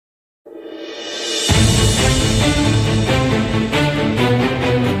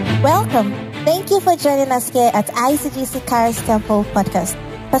Welcome. Thank you for joining us here at ICGC Charis Temple Podcast.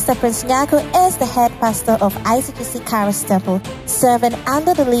 Pastor Prince Nyako is the head pastor of ICGC Charis Temple, serving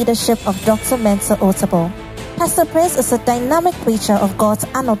under the leadership of Dr. Mensa Otabil. Pastor Prince is a dynamic preacher of God's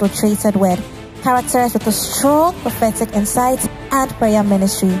unadulterated word, characterized with a strong prophetic insight and prayer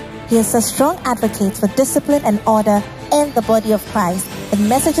ministry. He is a strong advocate for discipline and order in the body of Christ, with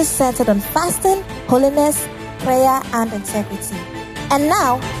messages centered on fasting, holiness, prayer, and integrity. And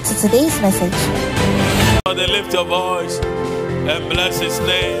now, to today's message. Lift your voice and bless his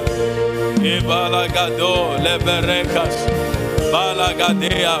name. Ibalagado leberekas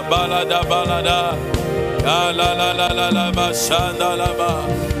balagadea balada balada la la la la la basanda la ba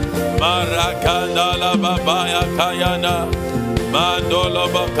marakanda la babaya kayana mandolo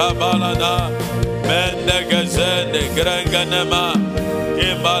bakabalada mendegezende grenganema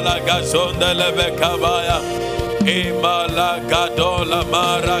ibalagazonde lebekabaya ibalagadola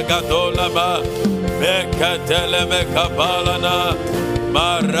maragadola ba Bekatele mekabalana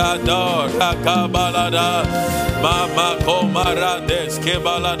marado rakabalada mama komarades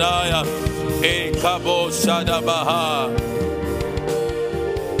kebaladaya ekabo sadabaha.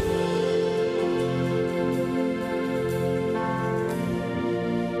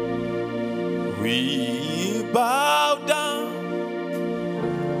 We bow down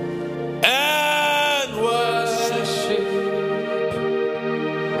and worship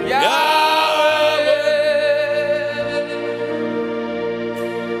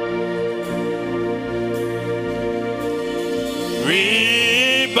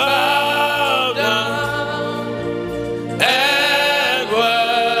We bow down and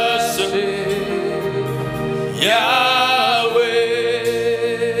worship Yahweh.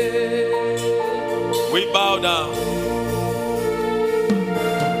 We bow down.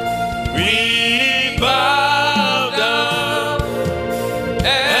 We bow down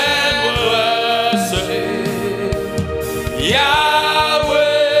and worship Yahweh.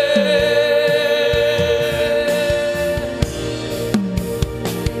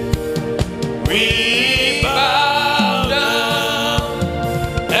 We bow down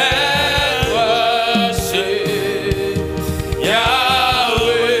and worship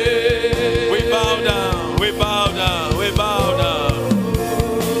Yahweh. We bow down, we bow down, we bow down.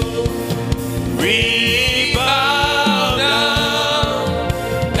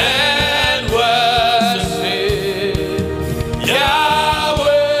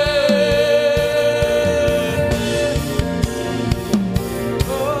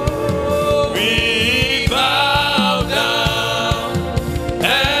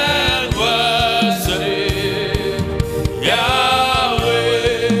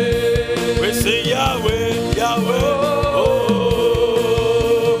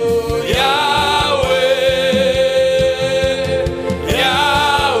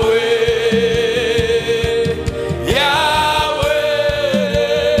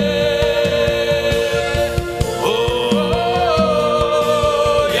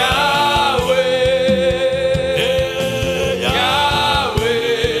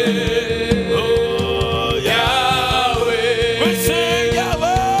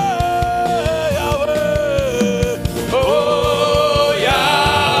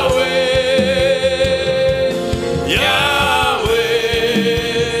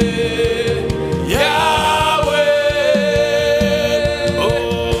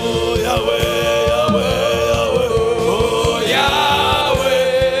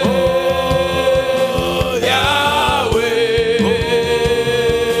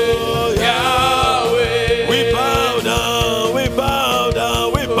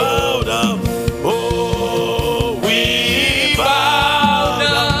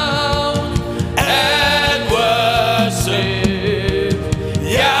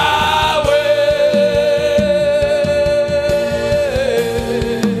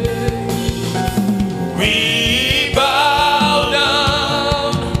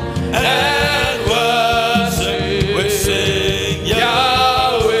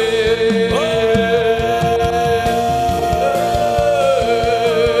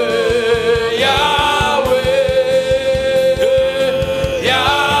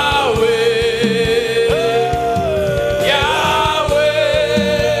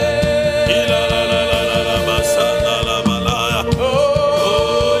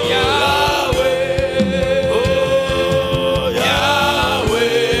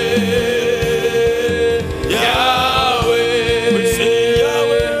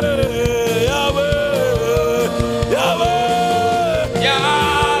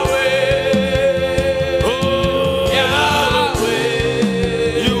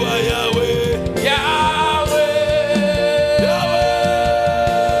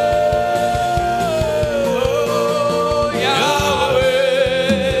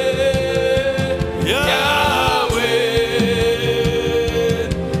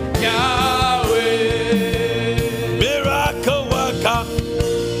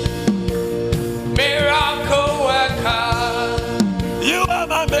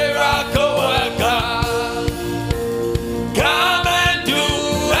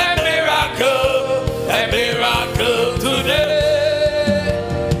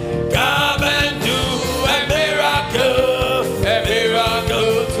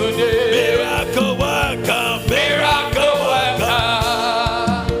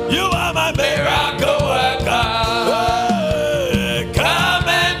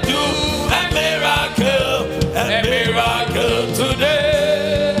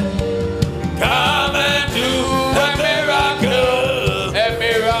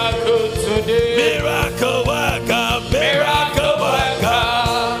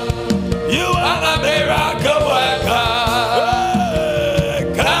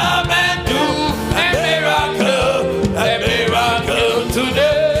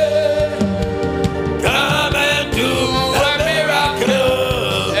 today. Come and do a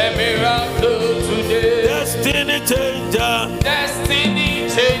miracle today. Destiny changer. Destiny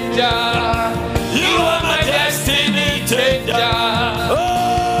changer. You are my destiny changer.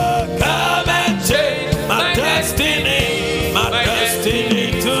 Oh, come and change my destiny, my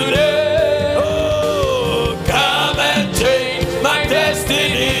destiny today. Oh, come and change my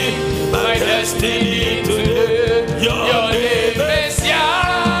destiny, my destiny today. Your name is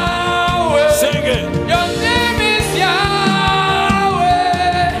Yahweh. Sing it. Your name is Yahweh.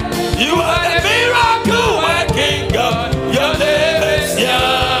 You are the miracle working God. Your name is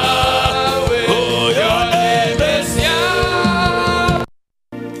Yahweh. Oh, your name is Yahweh.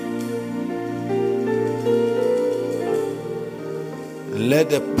 Let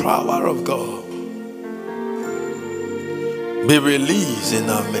the power of God be released in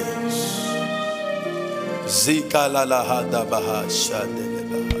our midst. Zika la la ha da baha shadele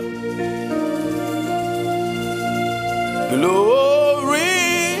baha.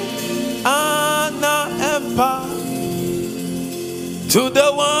 Glory, honor, and power to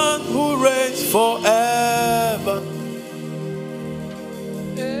the one who reigns forever.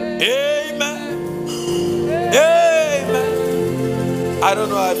 Amen. Amen. I don't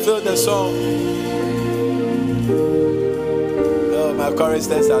know, I feel the song. Oh, my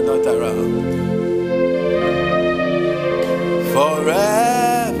choristers are not around.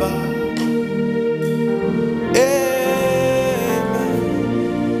 Forever. Amen.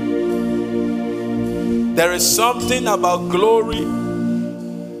 There is something about glory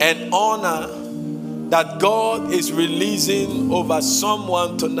and honor that God is releasing over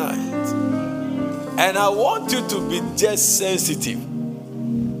someone tonight. And I want you to be just sensitive,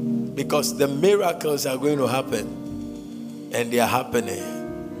 because the miracles are going to happen, and they are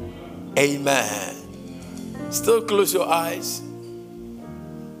happening. Amen. Still close your eyes.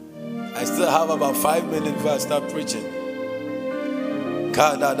 I still have about 5 minutes before I start preaching.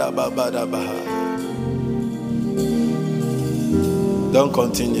 Don't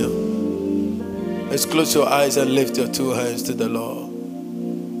continue. Let's close your eyes and lift your two hands to the Lord.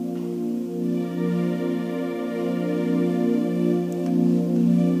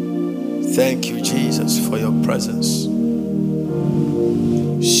 Thank you, Jesus, for your presence.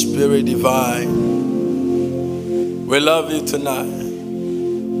 Spirit divine, we love you tonight.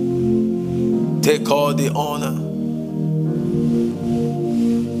 Take all the honor.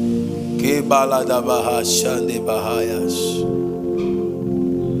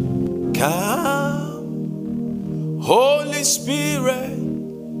 Come, Holy Spirit,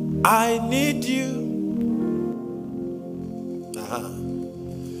 I need you.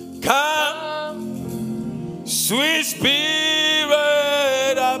 Come, sweet Spirit,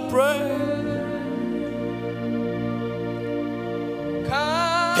 I pray.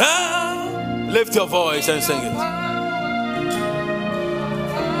 Come, lift your voice and sing it.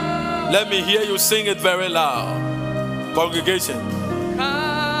 Let me hear you sing it very loud. Congregation.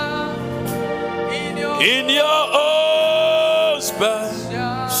 In your own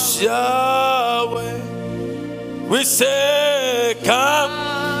special way, we say, come,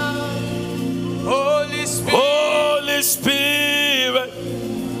 Holy Spirit. Holy Spirit,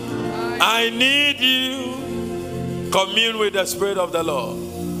 I need you. Commune with the Spirit of the Lord.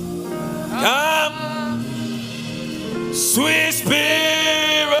 Come, sweet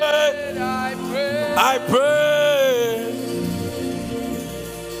Spirit, I pray.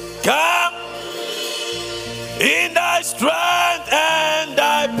 Come in thy strength and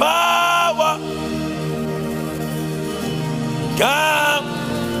thy power. Come,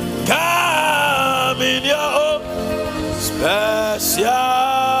 come in your own special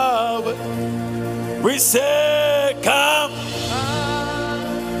way. We say, come,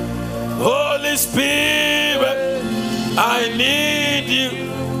 Holy Spirit, I need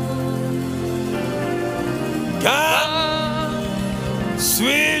you. Come,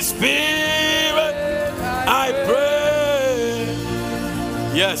 sweet Spirit, I pray.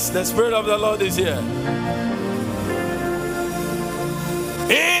 Yes, the Spirit of the Lord is here.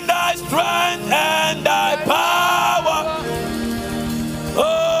 In thy strength and thy power.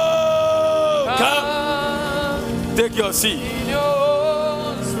 Oh, come. Take your seat.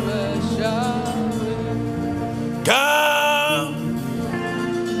 Come,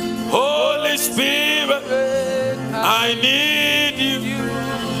 Holy Spirit, I need you.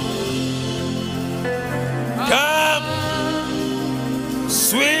 Come,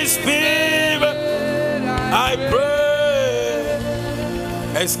 sweet Spirit, I pray.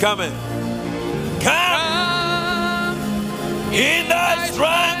 It's coming. Come in thy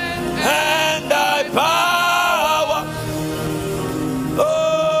strength and thy power.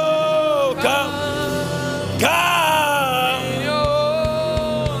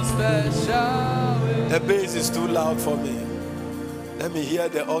 bass is too loud for me. Let me hear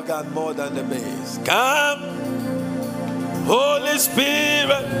the organ more than the bass. Come, Holy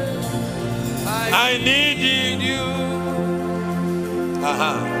Spirit, I need you.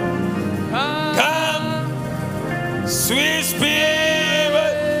 Come, sweet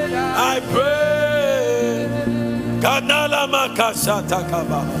Spirit, I pray. Kanala makashata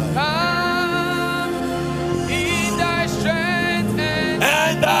kaba. Come in thy strength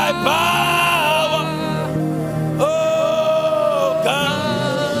And thy power. Oh,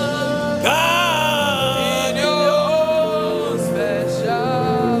 come, come. in your own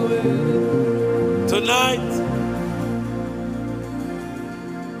special way. Tonight,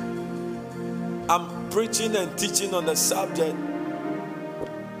 I'm preaching and teaching on the subject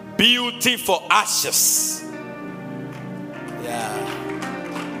beauty for ashes. Yeah.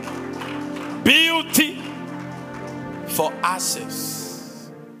 Beauty for ashes.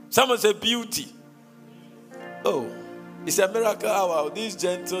 Someone say beauty. Oh, it's a miracle hour. This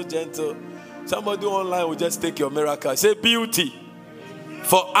gentle. Somebody online will just take your miracle. Say beauty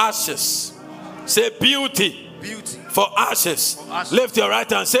for ashes. Say beauty. Beauty For ashes. for ashes. Lift your right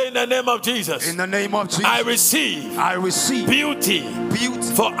hand. Say in the name of Jesus. In the name of Jesus, I receive beauty beauty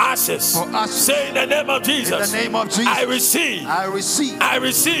for ashes. For ashes. Say in the name of Jesus. In the name of Jesus, I receive I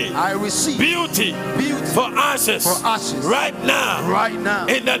receive beauty beauty for ashes. for ashes. Right now. Right now.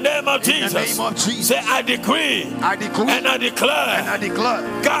 In the name of In the Jesus. name of Jesus. Say I decree I decree and I declare and I declare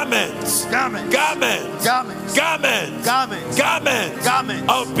garments garments garments garments garments garments garments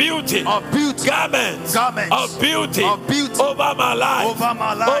garments of beauty of beauty garments garments of beauty of beauty over my life over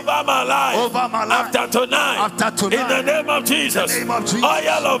my life over my life over my life after tonight after tonight. in the name of Jesus. In the name of Jesus.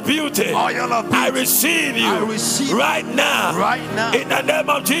 Oil of beauty Oil of beauty. I receive you I receive right now right now. in the name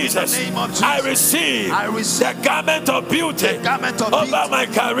of Jesus. name of Jesus. I receive I receive the garment of beauty the garment of over beauty. my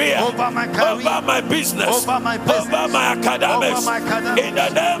career Over my career. over my business Over my business. over my academics Over my academics. in the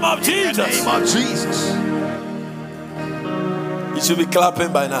name of In Jesus. the name of Jesus. You should be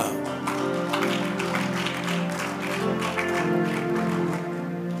clapping by now.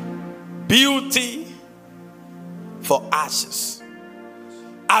 Beauty for ashes.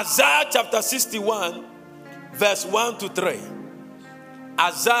 Isaiah chapter 61, verse 1 to 3.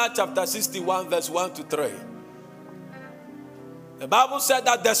 Isaiah chapter 61, verse 1 to 3. The Bible said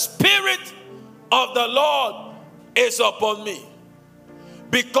that the Spirit of the Lord is upon me,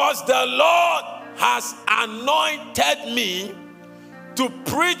 because the Lord has anointed me to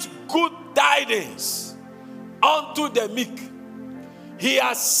preach good tidings unto the meek. He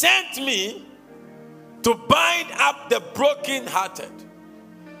has sent me to bind up the brokenhearted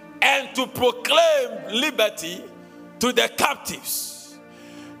and to proclaim liberty to the captives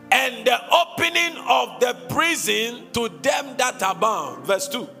and the opening of the prison to them that are bound. Verse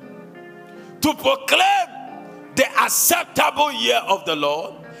 2. To proclaim the acceptable year of the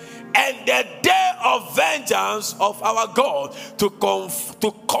Lord and the day of vengeance of our God, to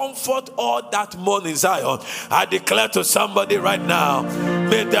comfort all that mourn in Zion. I declare to somebody right now,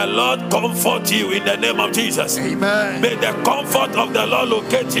 may the Lord comfort you in the name of Jesus. Amen. May the comfort of the Lord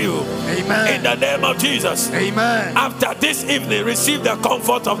locate you. Amen. In the name of Jesus. Amen. After this evening, receive the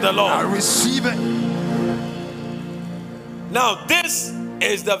comfort of the Lord. I receive it. Now, this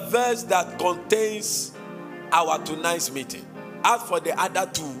is the verse that contains our tonight's meeting. As for the other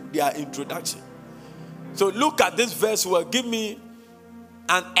two, their introduction. So look at this verse. Well, give me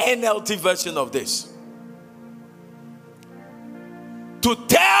an NLT version of this. To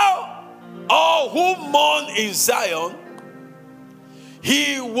tell all who mourn in Zion,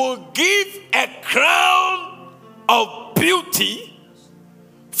 he will give a crown of beauty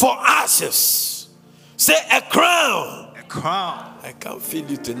for ashes. Say a crown. A crown. I can't feel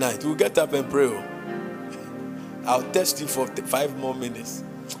you tonight. We'll get up and pray. I'll test you for 5 more minutes.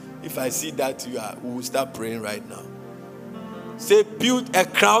 If I see that you are, we will start praying right now. Say a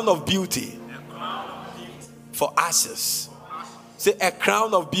crown of beauty for ashes. Say a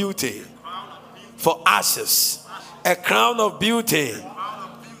crown of beauty for ashes. A crown of beauty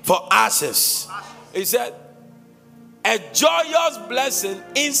for ashes. He said, a joyous blessing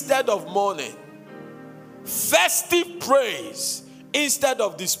instead of mourning. Festive praise instead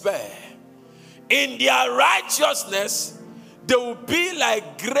of despair. In their righteousness, they will be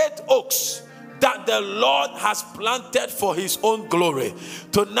like great oaks that the Lord has planted for his own glory.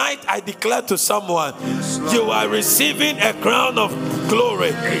 Tonight, I declare to someone, you are receiving a crown of glory.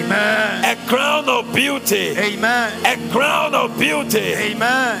 Amen. A crown of beauty. Amen. A crown of beauty.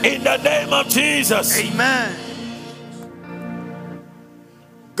 Amen. In the name of Jesus. Amen.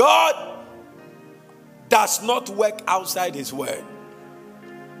 God does not work outside his word.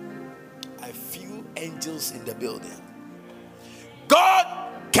 I feel angels in the building. God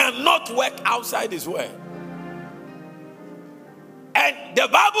cannot work outside his word. And the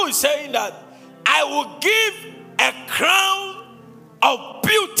Bible is saying that I will give a crown of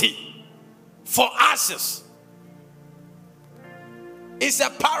beauty for ashes. It's a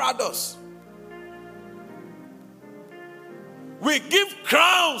paradox. We give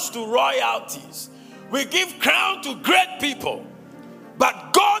crowns to royalties. We give crowns to great people.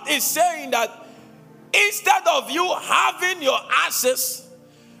 But God is saying that instead of you having your ashes,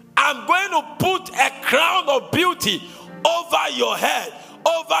 I'm going to put a crown of beauty over your head,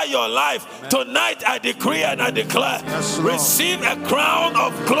 over your life. Amen. Tonight I decree and I declare, yes, receive a crown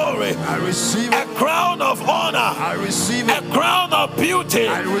of glory. I receive a crown of honor. I receive a crown of beauty.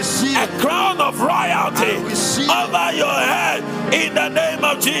 I receive a crown of royalty over your head in the name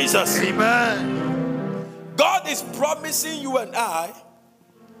of Jesus. Amen. God is promising you and I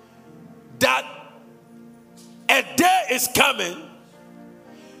that a day is coming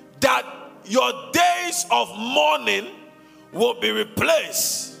that your days of mourning will be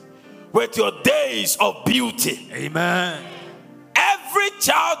replaced with your days of beauty. Amen. Every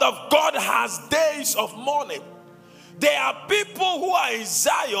child of God has days of mourning. There are people who are in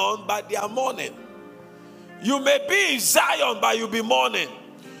Zion, but they are mourning. You may be in Zion, but you'll be mourning.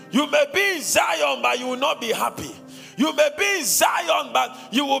 You may be in Zion, but you will not be happy. You may be in Zion, but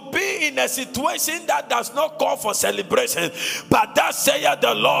you will be in a situation that does not call for celebration. But that saith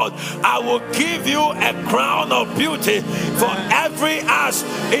the Lord, I will give you a crown of beauty for every ash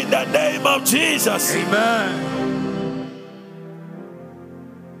in the name of Jesus. Amen.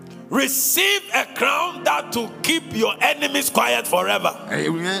 Receive a crown that will keep your enemies quiet forever.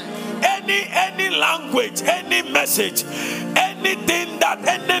 Amen. Any language, any message, anything that,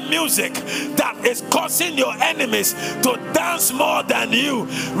 any music that is causing your enemies to dance more than you,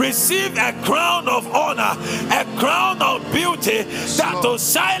 receive a crown of honor, a crown of beauty that will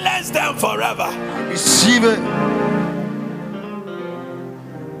silence them forever. Receive it.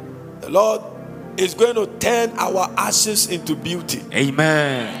 The Lord is going to turn our ashes into beauty.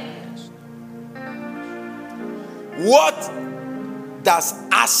 Amen. What does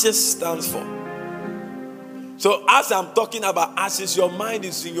ashes stand for? So as I'm talking about ashes, your mind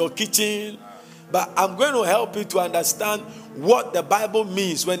is in your kitchen, but I'm going to help you to understand what the Bible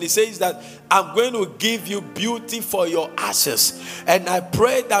means when it says that I'm going to give you beauty for your ashes. And I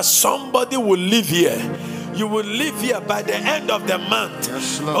pray that somebody will live here. You will live here by the end of the month.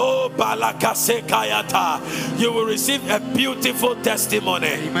 Yes, Lord. Oh, Balakasekayata. You will receive a beautiful testimony.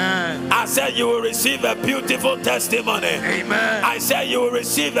 Amen. I said you will receive a beautiful testimony. Amen. I said you will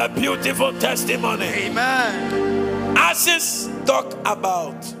receive a beautiful testimony. Amen. Ashes talk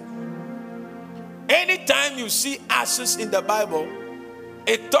about. Anytime you see ashes in the Bible,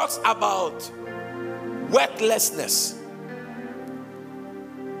 it talks about worthlessness.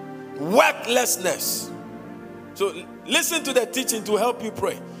 Worthlessness. So listen to the teaching to help you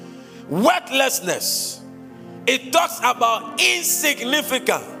pray. Worthlessness. It talks about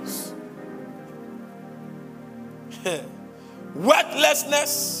insignificance.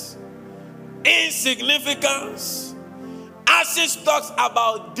 Worthlessness, insignificance. Ashes talks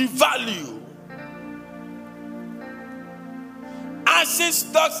about devalue. Ashes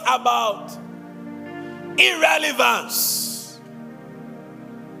talks about irrelevance.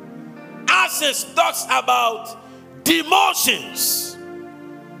 Ashes talks about demotions.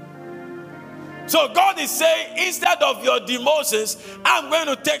 So God is saying, instead of your demotions, I'm going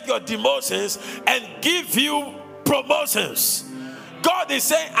to take your demotions and give you promotions. God is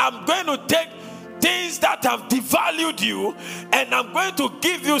saying, I'm going to take things that have devalued you, and I'm going to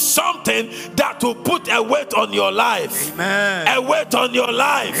give you something that will put a weight on your life. Amen. A weight on your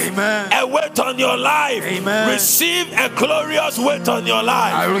life. Amen. A weight on your life. Amen. Receive a glorious weight on your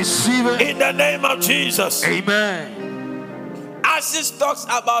life. I receive it. In the name of Jesus. Amen. Ashes talks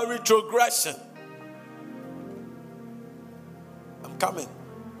about retrogression. I'm coming.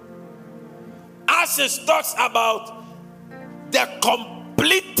 Ashes talks about the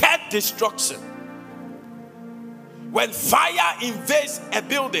completed destruction. When fire invades a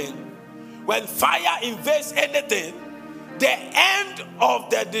building, when fire invades anything, the end of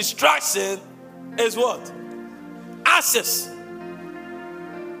the destruction is what? Ashes.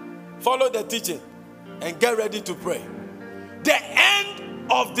 Follow the teaching and get ready to pray. The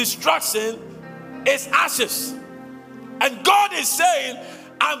end of destruction is ashes. And God is saying,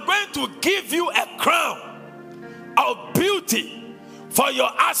 I'm going to give you a crown of beauty for your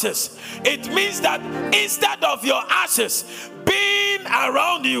ashes. It means that instead of your ashes being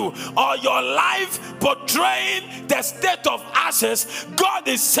around you or your life portraying the state of ashes, God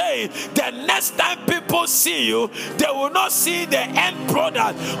is saying the next time people see you, they will not see the end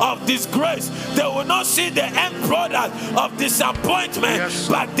product of disgrace. They will not see the end product of disappointment,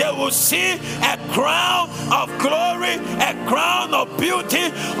 but they will see a crown of glory, a crown of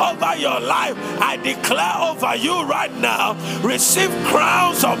beauty over your life. I declare over you right now, receive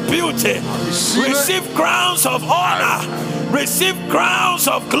crowns of beauty, receive crowns of honor, receive crowns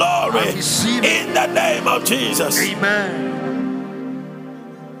of glory in the name of Jesus. Amen.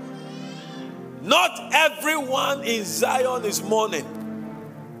 Not everyone in Zion is mourning.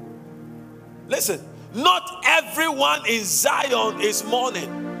 Listen, not everyone in Zion is mourning.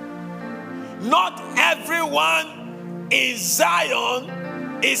 Not everyone in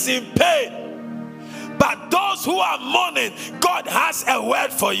Zion is in pain. But those who are mourning, God has a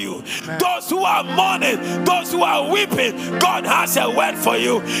word for you. Those who are mourning, those who are weeping, God has a word for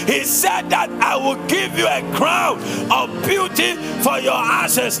you. He said that I will give you a crown of beauty for your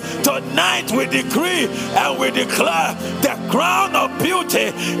ashes. Tonight we decree and we declare the crown of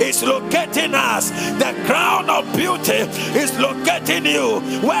beauty is locating us. The crown of beauty is locating you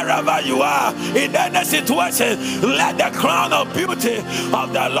wherever you are. In any situation, let the crown of beauty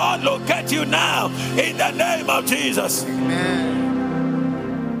of the Lord locate you now. In the name of Jesus. Amen.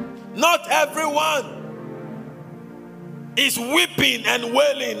 Not everyone is weeping and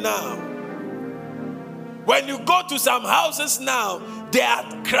wailing now. When you go to some houses now, there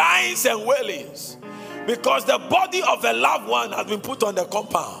are cries and wailings because the body of a loved one has been put on the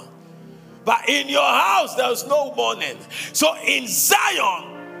compound. But in your house, there's no mourning. So in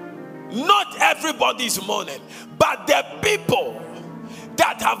Zion, not everybody is mourning, but the people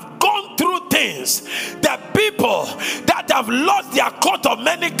that have gone through things, the people that have lost their coat of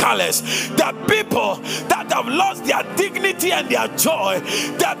many colors, the people that have lost their dignity and their joy,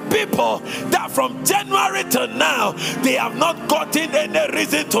 the people that from January to now they have not gotten any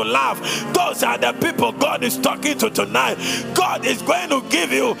reason to laugh, those are the people God is talking to tonight. God is going to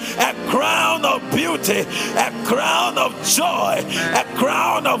give you a crown of beauty, a crown of joy, a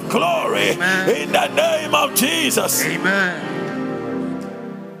crown of glory. In the name of Jesus. Amen.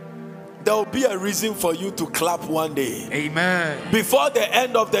 There will be a reason for you to clap one day. Amen. Before the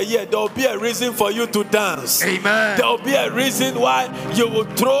end of the year, there will be a reason for you to dance. Amen. There will be a reason why you will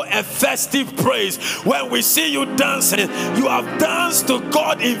throw a festive praise. When we see you dancing, you have danced to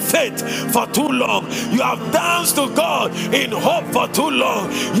God in faith for too long. You have danced to God in hope for too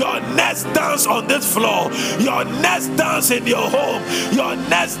long. Your next dance on this floor, your next dance in your home, your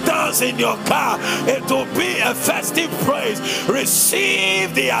next dance in your car, it will be a festive praise.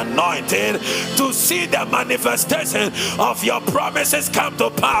 Receive the anointing to see the manifestation of your promises come to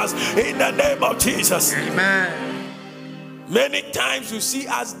pass in the name of Jesus. Amen. Many times you see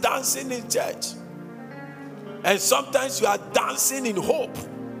us dancing in church, and sometimes you are dancing in hope.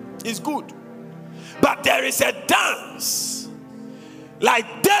 It's good, but there is a dance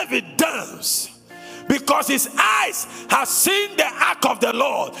like David danced, because his eyes have seen the ark of the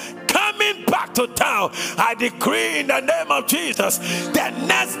Lord coming back to town. I decree in the name of Jesus, the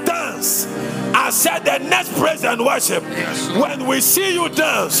next dance, I said the next praise and worship, when we see you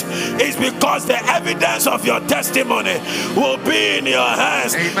dance, is because the evidence of your testimony will be in your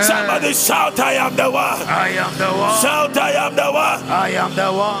hands. Amen. Somebody shout, I am the one. I am the one. Shout, I am the one. I am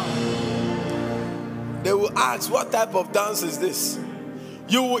the one. They will ask, what type of dance is this?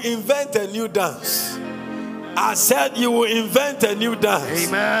 You will invent a new dance. I said you will invent a new dance.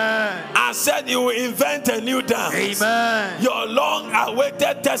 Amen. I said you will invent a new dance. Amen. Your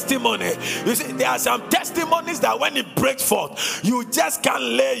long-awaited testimony. You see, there are some testimonies that when it breaks forth, you just can't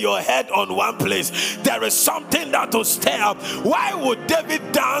lay your head on one place. There is something that will stir up. Why would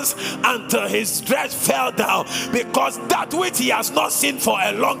David dance until his dress fell down? Because that which he has not seen for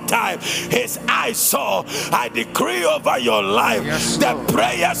a long time, his eyes saw. I decree over your life, the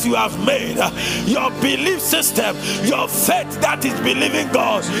prayers you have made, your belief system, your faith that is believing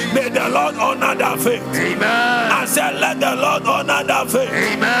God, may the Lord honor that faith. Amen. I said, let the Lord honor that faith.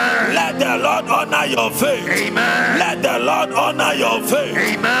 Amen. Let the Lord honor your faith. Amen. Let the Lord honor your faith.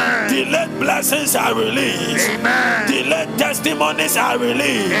 Amen. Delayed blessings are released. Amen. Delayed testimonies are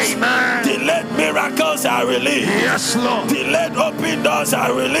released. Amen. Delayed miracles are released. Yes, Lord. Delayed open doors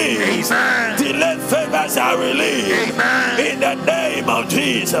are released. Amen. Delayed favors are released. Amen. In the name of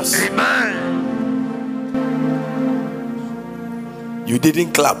Jesus. Amen. You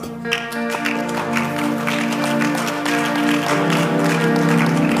didn't clap.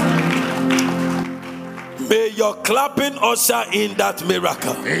 May your clapping usher in that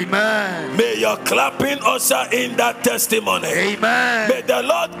miracle. Amen. May your clapping usher in that testimony. Amen. May the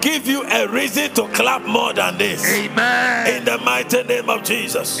Lord give you a reason to clap more than this. Amen. In the mighty name of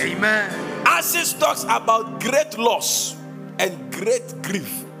Jesus. Amen. Ashes talks about great loss and great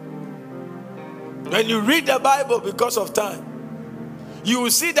grief. When you read the Bible, because of time, you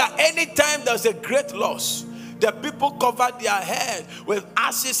will see that anytime there's a great loss, the people cover their head with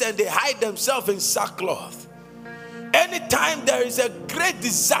ashes and they hide themselves in sackcloth. Anytime there is a great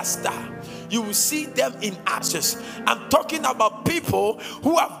disaster, you will see them in ashes. I'm talking about people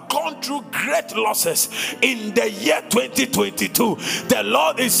who have gone through great losses in the year 2022. The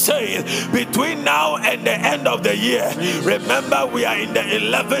Lord is saying, between now and the end of the year, remember we are in the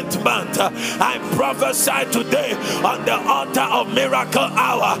 11th month. I prophesy today on the altar of Miracle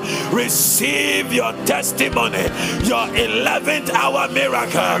Hour, receive your testimony, your 11th hour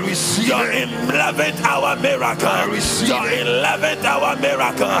miracle, your 11th hour miracle, your 11th hour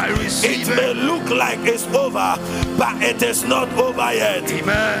miracle. It may look like it's over, but it is not over yet.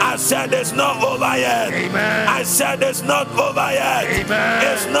 Amen. I said it's not over yet. Amen. I said it's not over yet.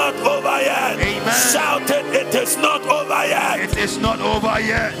 Amen. It's not over yet. Amen. Shout it is not over yet. It is not over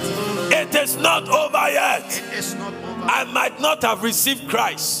yet. It is not over yet. It is not over. I might not have received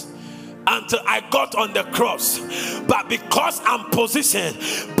Christ until I got on the cross, but because I'm positioned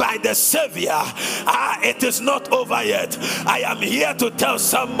by the Savior, it is not over yet. I am here to tell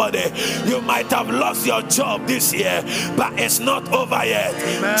somebody, you might have lost your job this year, but it's not over yet.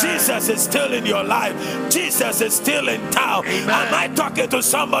 Amen. Jesus is still in your life. Jesus is still in town. Amen. Am I talking to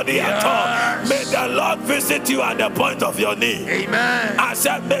somebody at all? May the Lord visit you at the point of your need. Amen. I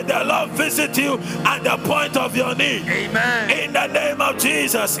said, may the Lord visit you at the point of your need. Amen. In the name of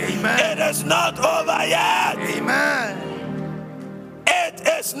Jesus. Amen. It is not over yet. Amen. It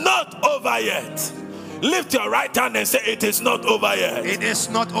is not over yet. Lift your right hand and say, it is not over yet. It is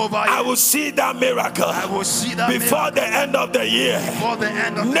not over yet. I will see that miracle. I will see that before miracle the end of the year. before the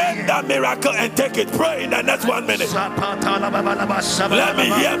end of the Name year. that miracle and take it. Pray in the next 1 minute. Let me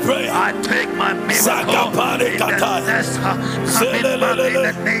hear prayer. I take my miracle in the next coming month in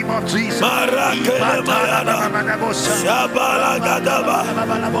the name of Jesus. I take it by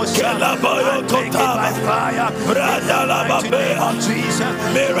fire in the mighty name of Jesus.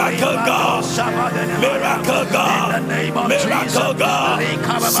 Miracle God. Miracle God. Miracle God.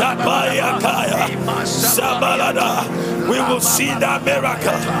 Sabalada. We will see that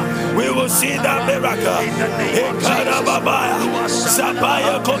miracle. We will see that miracle.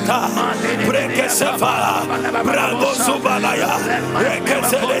 Sabaya Kota. Brekesefala. Brango Subalaya.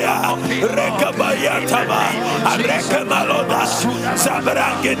 Rekeselea. Rekabaya Taba. Rekemaloda.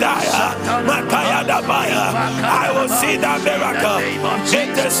 Sabrangidaya. Makaya Dabaya. I will see that miracle.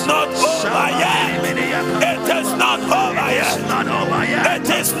 It is not over yet. It is not over yet. It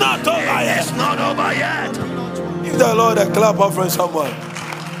is not over yet. It's not over yet. Give the Lord a clap offering someone.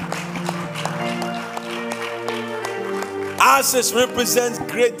 Ashes represents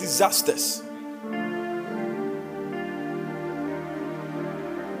great disasters.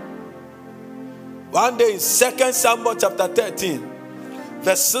 One day in 2 Samuel chapter 13,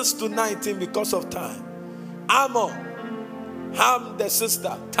 verse 6 to 19, because of time, Ammon harmed the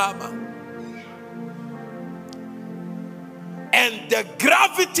sister Tamar. And the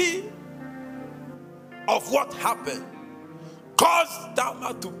gravity of what happened caused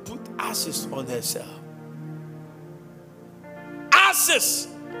Tamar to put ashes on herself. Ashes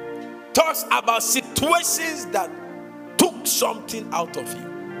talks about situations that took something out of you.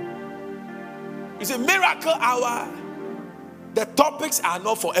 It's a miracle hour. The topics are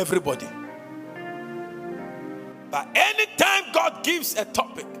not for everybody. But anytime God gives a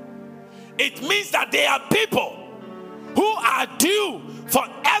topic, it means that there are people who are due for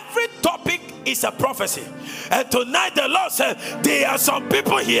every topic is a prophecy. And tonight the Lord said, there are some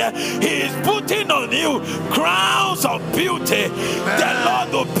people here, He is putting on you crowns of beauty. Amen. The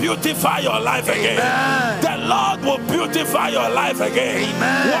Lord will beautify your life again. Amen. The Lord will beautify your life again.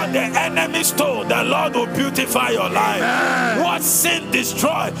 Amen. What the enemy stole, the Lord will beautify your life. Amen. What sin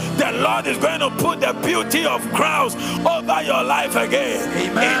destroyed, the Lord is going to put the beauty of crowns over your life again.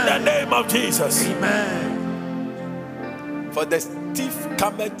 Amen. In the name of Jesus. Amen. For the thief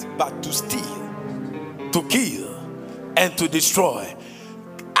cometh but to steal, to kill, and to destroy.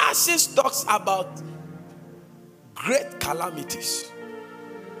 Ashes talks about great calamities.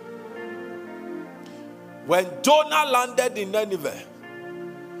 When Jonah landed in Nineveh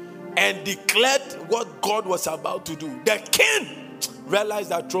and declared what God was about to do, the king realized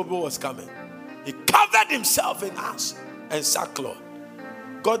that trouble was coming. He covered himself in ash and sackcloth.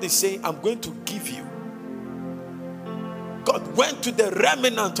 God is saying, I'm going to give you God went to the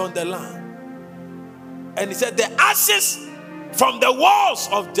remnant on the land. And he said, the ashes from the walls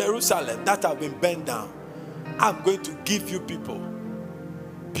of Jerusalem that have been burned down, I'm going to give you people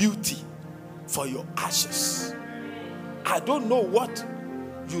beauty for your ashes. I don't know what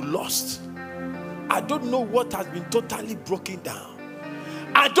you lost. I don't know what has been totally broken down.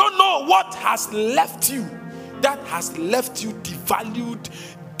 I don't know what has left you, that has left you devalued,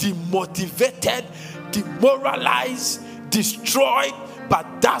 demotivated, demoralized, destroyed.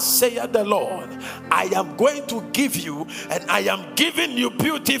 But thus saith the Lord, I am going to give you, and I am giving you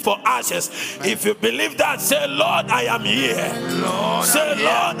beauty for ashes. If you believe that, say, Lord, I am here. Lord, say,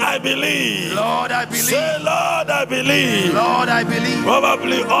 Lord, I believe. Lord, I believe. Say, Lord, I believe. Lord, I believe.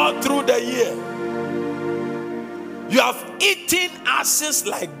 Probably all through the year, you have eaten ashes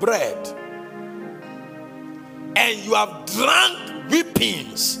like bread, and you have drunk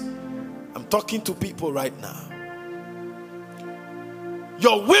whippings. I'm talking to people right now.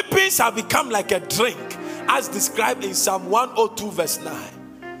 Your whippings have become like a drink, as described in Psalm 102 verse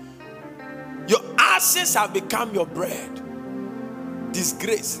 9. Your ashes have become your bread.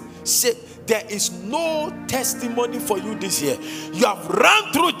 Disgrace. Say, there is no testimony for you this year. You have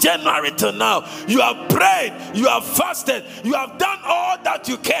run through January till now. You have prayed, you have fasted, you have done all that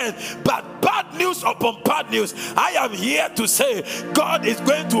you can. But bad news upon bad news. I am here to say, God is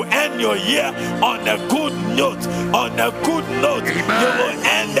going to end your year on a good note. On a good note. Amen. You will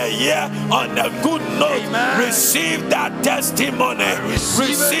end the year on a good note. Amen. Receive that testimony.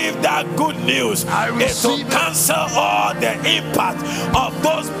 Receive that good news. It will cancel all the impact of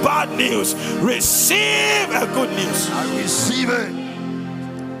those bad news. Receive a good news. I receive it.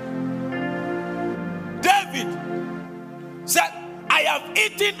 David said, I have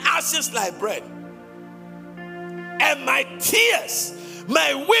eaten ashes like bread, and my tears,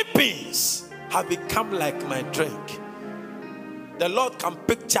 my weepings have become like my drink. The Lord can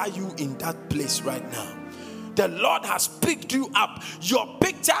picture you in that place right now. The Lord has picked you up. Your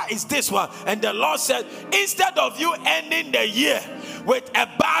picture is this one. And the Lord said, instead of you ending the year with a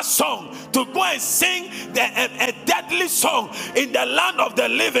bad song, to go and sing a deadly song in the land of the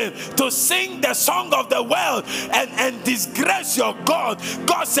living, to sing the song of the world and disgrace your God.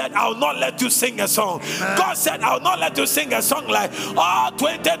 God said, I will not let you sing a song. God said, I will not let you sing a song like, oh,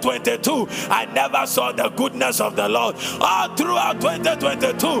 2022, I never saw the goodness of the Lord. All throughout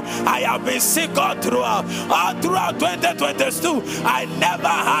 2022, I have been sick all throughout. All throughout 2022, I never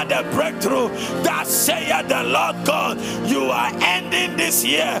had a breakthrough. That saith the Lord God, you are ending this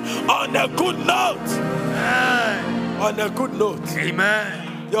year on a good note. Amen. On a good note. Amen.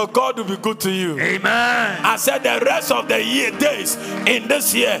 Your God will be good to you. Amen. I said the rest of the year days in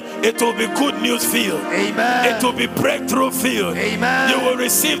this year, it will be good news filled. Amen. It will be breakthrough filled. Amen. You will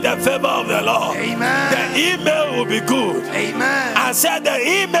receive the favor of the Lord. Amen. The email will be good. Amen. I said the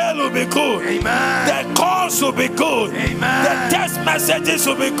email will be good. Amen. The calls will be good. Amen. The text messages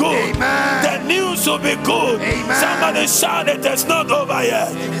will be good. Amen. The news will be good. Amen. Somebody shout, it is not over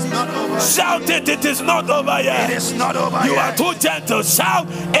yet. It is not over. Shout it, it is not over yet. It is not over You yet. are too gentle. Shout,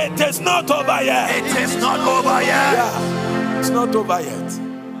 it is not over yet. It is not over yet. Yeah, it's not over yet.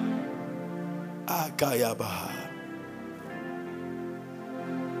 Akayabaha.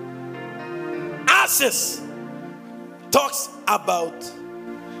 Ashes talks about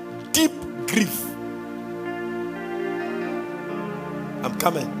deep grief. I'm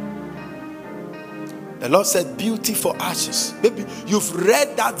coming. The Lord said beauty for ashes. Maybe you've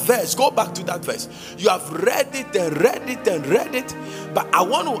read that verse. Go back to that verse. You have read it and read it and read it. But I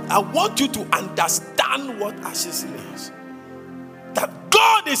want you to understand what ashes means. That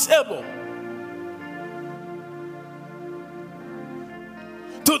God is able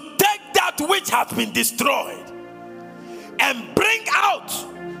to take that which has been destroyed and bring out.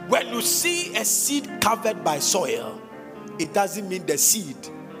 When you see a seed covered by soil, it doesn't mean the seed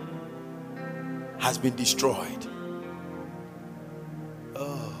has been destroyed.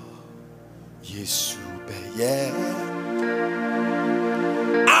 Oh, Yesu be yeah.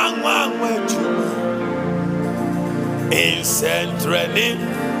 Anwa juma in centrally.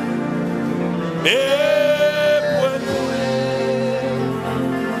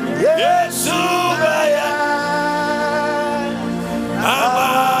 Yesu be yeah.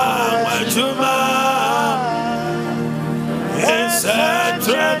 Anwa juma in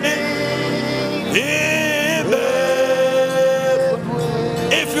centrally.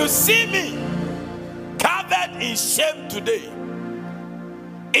 If you see me covered in shame today,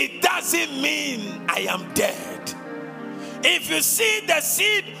 it doesn't mean I am dead. If you see the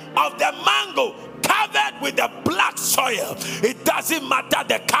seed of the mango covered with the black soil. It doesn't matter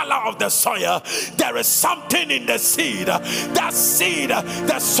the color of the soil. There is something in the seed. That seed,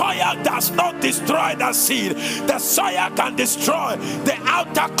 the soil does not destroy that seed. The soil can destroy the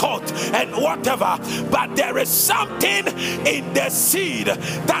outer coat and whatever, but there is something in the seed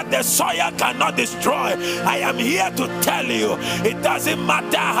that the soil cannot destroy. I am here to tell you, it doesn't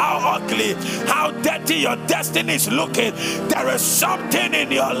matter how ugly, how dirty your destiny is looking, there is something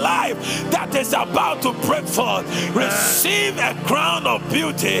in your life that is about to break forth. Receive a crown of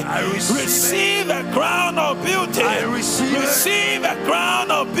beauty. Receive a crown of beauty. Receive a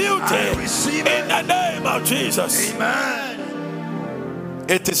crown of beauty in the name of Jesus. Amen.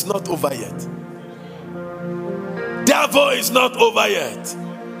 It is not over yet. Devil is not over yet.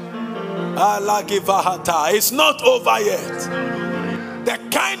 It's not over yet. The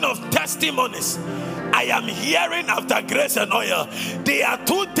kind of testimonies I am hearing after grace and oil, they are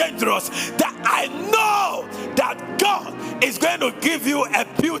too dangerous that I know that God is going to give you a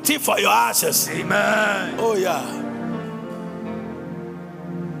beauty for your ashes. Amen. Oh yeah.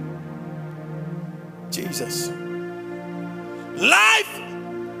 Jesus. Life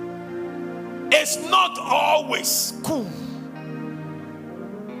is not always cool.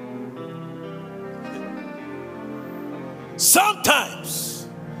 Sometimes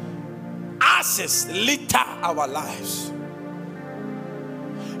ashes litter our lives.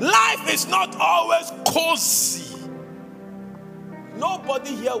 Life is not always cozy.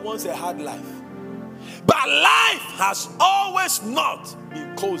 Nobody here wants a hard life. But life has always not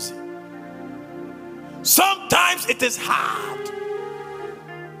been cozy. Sometimes it is hard.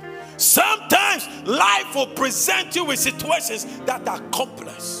 Sometimes life will present you with situations that are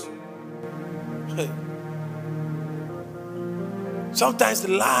complex. Sometimes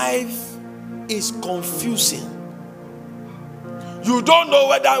life is confusing. You don't know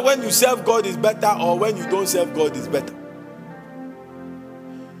whether when you serve God is better or when you don't serve God is better.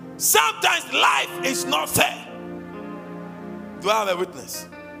 Sometimes life is not fair. Do I have a witness?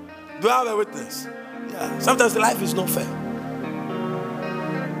 Do I have a witness? Yeah. Sometimes life is not fair.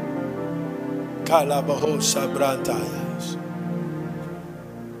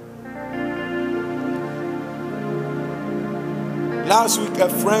 Last week, a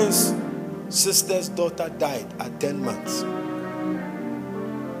friend's sister's daughter died at 10 months.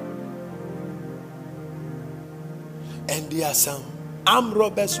 And there are some armed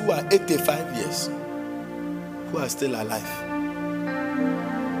robbers who are 85 years who are still alive.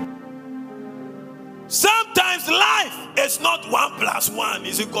 Sometimes life is not 1 + 1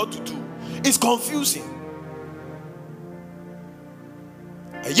 is equal to 2. It's confusing.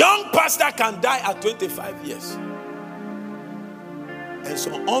 A young pastor can die at 25 years. And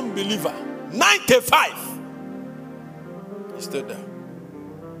so unbeliever, 95, is still there.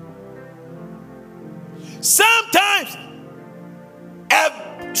 Sometimes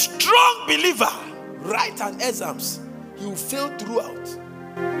a strong believer write an exams, he will fail throughout.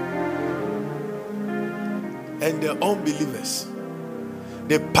 And the unbelievers,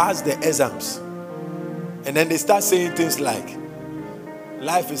 they pass the exams. And then they start saying things like,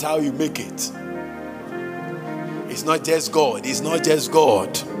 life is how you make it. It's not just God. It's not just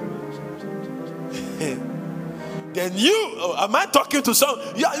God. Then you, am I talking to some?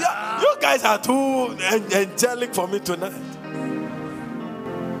 You guys are too angelic for me tonight.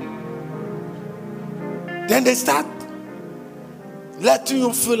 Then they start letting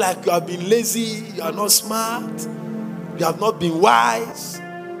you feel like you have been lazy, you are not smart, you have not been wise.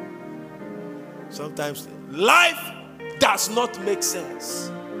 Sometimes life does not make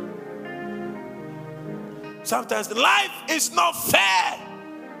sense. Sometimes life is not fair.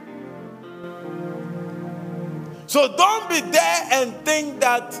 So don't be there and think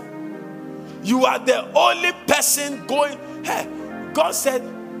that you are the only person going. Hey, God said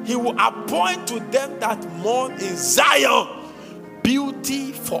he will appoint to them that mourn in Zion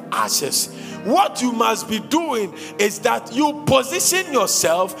beauty for ashes. What you must be doing is that you position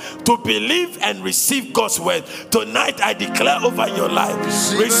yourself to believe and receive God's word. Tonight I declare over your life,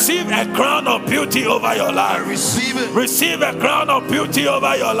 receive a crown of beauty over your life. Receive it. Receive a crown of beauty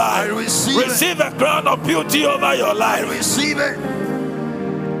over your life. Receive a crown of beauty over your life. Receive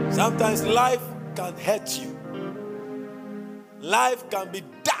it. Sometimes life can hurt you. Life can be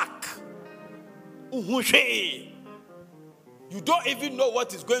dark. You don't even know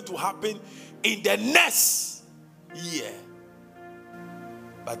what is going to happen in the next year.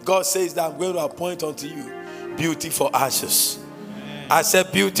 But God says that I'm going to appoint unto you beauty for ashes. Amen. I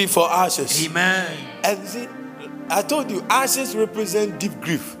said beauty for ashes. Amen. And see, I told you, ashes represent deep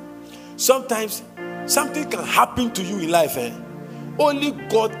grief. Sometimes something can happen to you in life. Only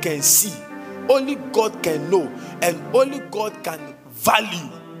God can see. only God can know, and only God can value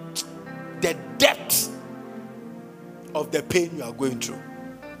the depth of the pain you are going through.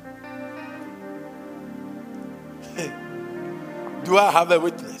 Do I have a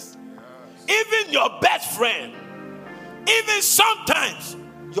witness? Even your best friend, even sometimes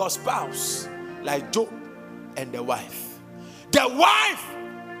your spouse, like Job and the wife. The wife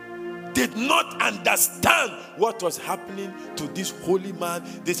did not understand what was happening to this holy man,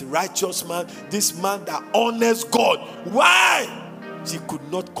 this righteous man, this man that honors God. Why? She could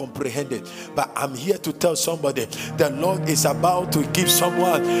not comprehend it. But I'm here to tell somebody, the Lord is about to give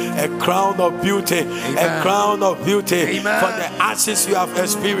someone a crown of beauty. Amen. A crown of beauty. Amen. For the ashes you have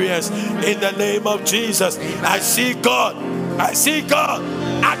experienced. In the name of Jesus. Amen. I see God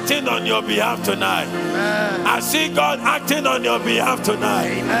acting on your behalf tonight. Amen. I see God acting on your behalf tonight.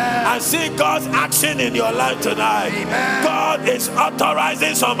 Amen. I see God's action in your life tonight. Amen. God is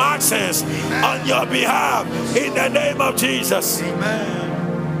authorizing some actions, amen, on your behalf in the name of Jesus.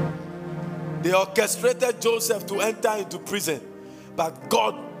 Amen. They orchestrated Joseph to enter into prison, but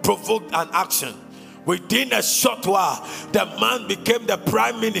God provoked an action. Within a short while, the man became the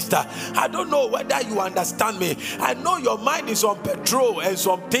prime minister. I don't know whether you understand me. I know your mind is on petrol and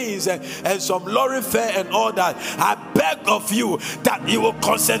some things and some lorry fare and all that. I beg of you that you will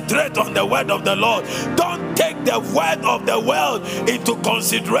concentrate on the word of the Lord. Don't take the word of the world into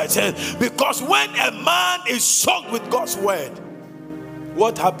consideration, because when a man is soaked with God's word,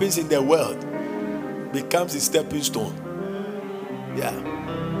 what happens in the world becomes a stepping stone. Yeah.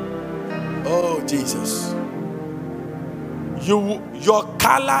 Oh, Jesus. Your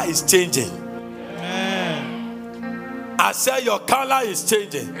color is changing. Amen. I said your color is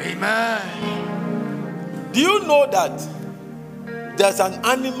changing. Amen. Do you know that there's an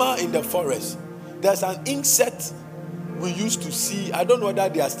animal in the forest? There's an insect we used to see. I don't know whether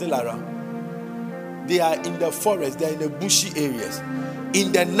they are still around. They are in the forest. They are in the bushy areas.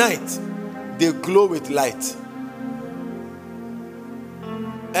 In the night, they glow with light.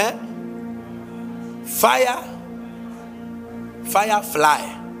 Firefly.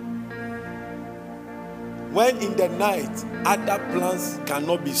 When in the night, other plants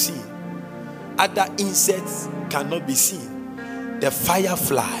cannot be seen, other insects cannot be seen, the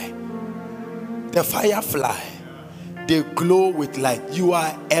firefly, they glow with light. You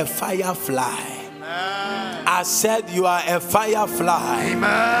are a firefly. I said you are a firefly.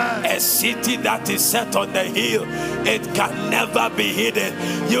 Amen. A city that is set on the hill, it can never be hidden.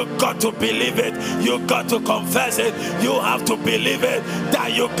 You got to believe it. You got to confess it. You have to believe it,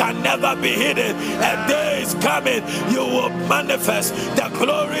 that you can never be hidden. A day is coming, you will manifest the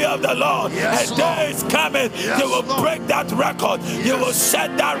glory of the Lord. Yes, a day is coming, yes, you will break that record. Yes. You will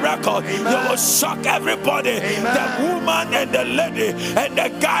set that record. Amen. You will shock everybody. Amen. The woman and the lady and the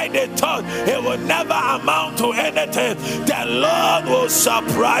guy, they thought it will never amount to anything. The Lord will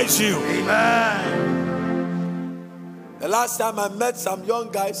surprise you. Amen. The last time I met some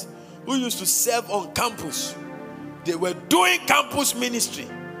young guys who used to serve on campus, they were doing campus ministry.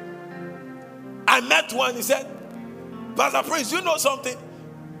 I met one, he said, Pastor Prince, you know something?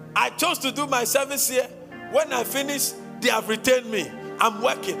 I chose to do my service here. When I finish, they have retained me. I'm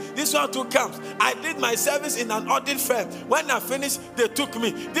working. This one too comes. I did my service in an audit firm. When I finished, they took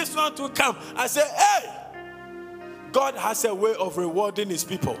me. This one too comes. I said, hey, God has a way of rewarding his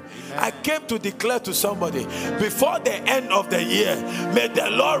people. Amen. I came to declare to somebody, before the end of the year, may the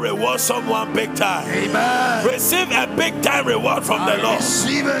Lord reward someone big time. Amen. Receive a big time reward from the Lord.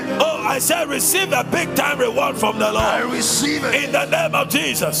 Receive it. Oh, I said receive a big time reward from the Lord. I receive it. In the name of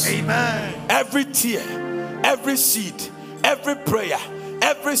Jesus. Amen. Every tear, every seed, every prayer,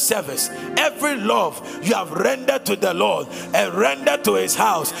 every service, every love you have rendered to the Lord and rendered to his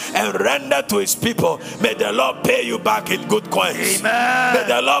house and rendered to his people, may the Lord pay you back in good coins. Amen. May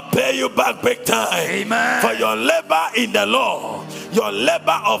the Lord pay you back big time. Amen. For your labor in the Lord, your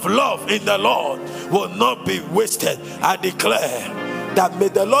labor of love in the Lord will not be wasted. I declare that may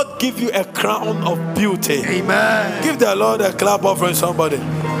the Lord give you a crown of beauty. Amen. Give the Lord a clap offering, somebody.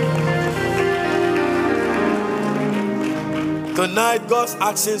 Tonight, God's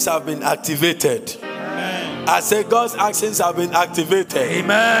actions have been activated. Amen. I say God's actions have been activated.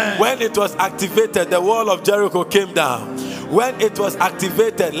 Amen. When it was activated, the wall of Jericho came down. When it was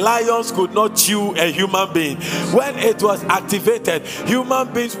activated, lions could not chew a human being. When it was activated,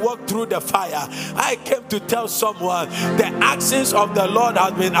 human beings walked through the fire. I came to tell someone the actions of the Lord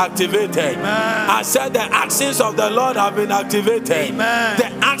have been activated. Amen. I said the actions of the Lord have been activated. Amen.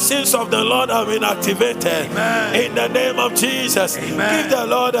 The actions of the Lord have been activated. Amen. In the name of Jesus. Amen. Give the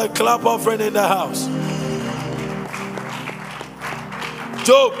Lord a clap offering in the house.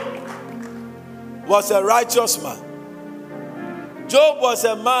 Job was a righteous man. Job was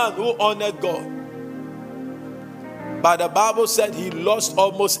a man who honored God. But the Bible said he lost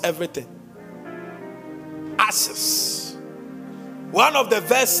almost everything. Ashes. One of the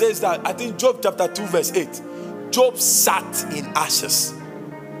verses says that, I think Job chapter 2 verse 8. Job sat in ashes.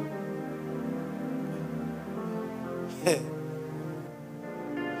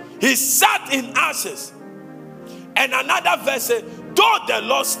 He sat in ashes. And another verse says, though the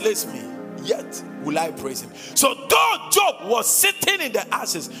Lord slays me, yet will I praise him. So though Job was sitting in the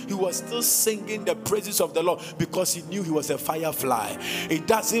ashes, he was still singing the praises of the Lord because he knew he was a firefly. It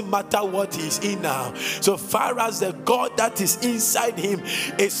doesn't matter what he's in now. So far as the God that is inside him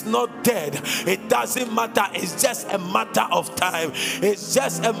is not dead, it doesn't matter. It's just a matter of time. It's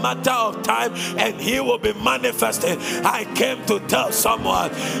just a matter of time and he will be manifested. I came to tell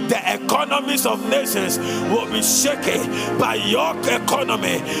someone the economies of nations will be shaken by your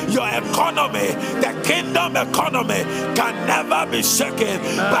economy. Your economy, the kingdom economy, can never be shaken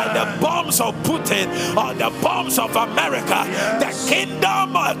by the bombs of Putin or the bombs of America. The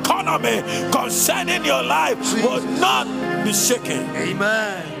kingdom economy concerning your life will not be shaken.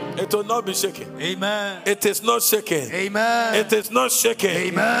 Amen. It will not be shaken. Amen. It is not shaken. Amen. It is not shaken.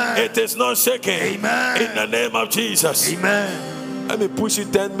 Amen. It is not shaken. Amen. In the name of Jesus. Amen. Let me push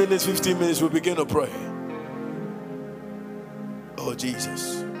it 10 minutes, 15 minutes. We'll begin to pray. Oh,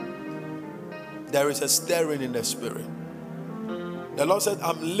 Jesus. There is a stirring in the spirit. The Lord said,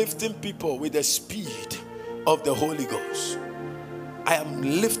 I'm lifting people with the speed of the Holy Ghost. I am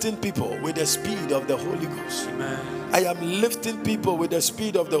lifting people with the speed of the Holy Ghost. Amen. I am lifting people with the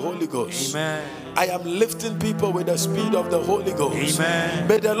speed of the Holy Ghost. Amen. I am lifting people with the speed of the Holy Ghost. Amen.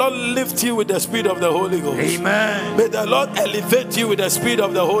 May the Lord lift you with the speed of the Holy Ghost. Amen. May the Lord elevate you with the speed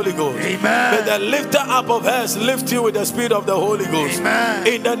of the Holy Ghost. Amen. May the lifter up of heads lift you with the speed of the Holy Ghost. Amen.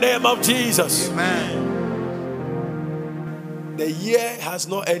 In the name of Jesus. Amen. The year has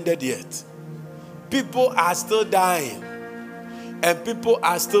not ended yet. People are still dying. And people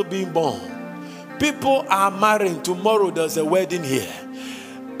are still being born. People are marrying. Tomorrow there's a wedding here.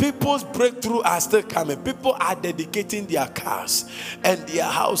 People's breakthrough are still coming. People are dedicating their cars and their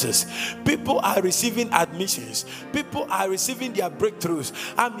houses. People are receiving admissions. People are receiving their breakthroughs.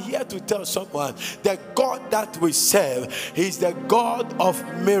 I'm here to tell someone the God that we serve is the God of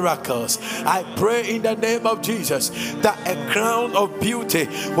miracles. I pray in the name of Jesus that a crown of beauty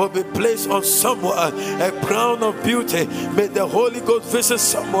will be placed on someone. A crown of beauty. May the Holy Ghost visit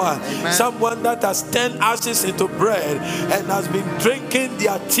someone. Amen. Someone that has turned ashes into bread and has been drinking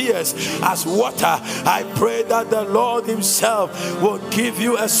their tears as water. I pray that the Lord himself will give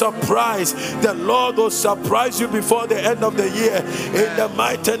you a surprise. The Lord will surprise you before the end of the year. In the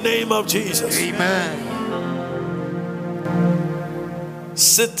mighty name of Jesus. Amen.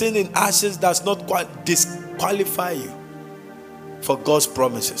 Sitting in ashes does not quite disqualify you for God's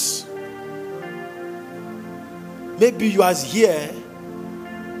promises. Maybe you are here,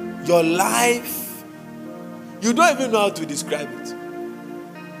 your life, you don't even know how to describe it.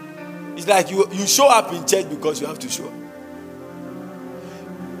 It's like you show up in church because you have to show up.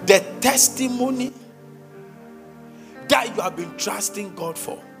 The testimony that you have been trusting God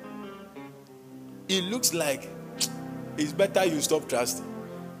for, it looks like it's better you stop trusting.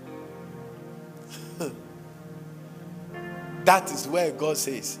 That is where God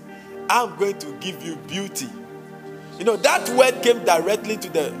says, I'm going to give you beauty. You know, that word came directly to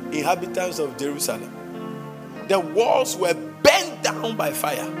the inhabitants of Jerusalem. The walls were bent down by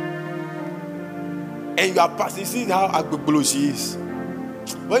fire. And you are passing, see how Agbogbolosi is.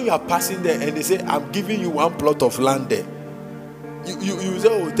 When you are passing there and they say, I'm giving you one plot of land there. You say,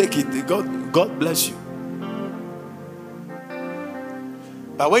 oh, take it. God bless you.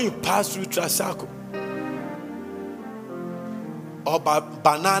 But when you pass through Trasako or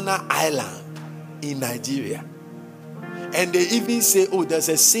Banana Island in Nigeria, and they even say, oh, there's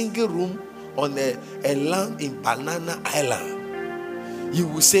a single room on a land in Banana Island, you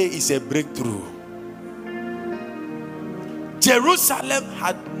will say it's a breakthrough. Jerusalem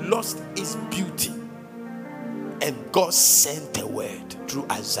had lost its beauty, and God sent a word through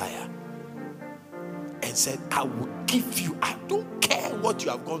Isaiah and said, I will give you, I don't care what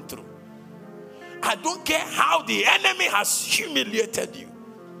you have gone through. I don't care how the enemy has humiliated you.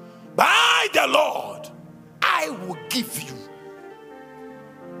 By the Lord, I will give you.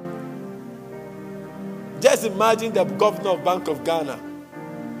 Just imagine the governor of Bank of Ghana.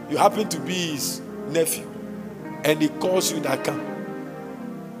 You happen to be his nephew. And he calls you that come.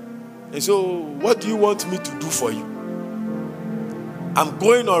 And so, what do you want me to do for you? I'm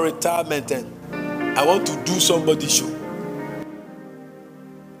going on retirement and I want to do somebody's show.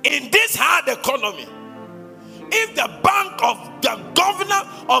 in this hard economy, if the governor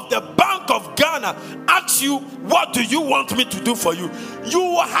of the Bank of Ghana asks you, what do you want me to do for you? You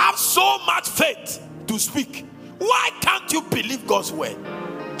will have so much faith to speak. Why can't you believe God's word?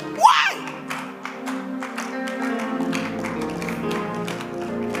 Why?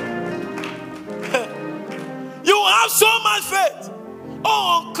 You have so much faith.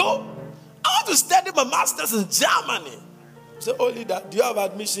 Oh, uncle, I want to study my master's in Germany. Say, oh, leader, do you have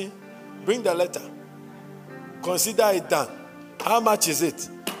admission? Bring the letter. Consider it done. How much is it?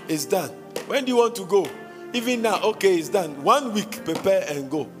 It's done. When do you want to go? Even now, okay, it's done. 1 week, prepare and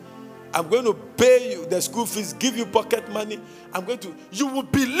go. I'm going to pay you the school fees, give you pocket money. You will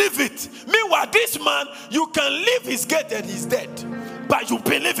believe it. Meanwhile, this man, you can leave his gate and he's dead. But you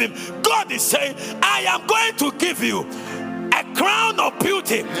believe him. God is saying, I am going to give you a crown of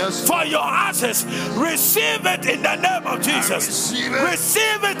beauty for your ashes. Receive it in the name of Jesus.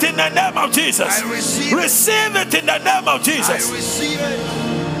 Receive it in the name of Jesus. Receive it in the name of Jesus.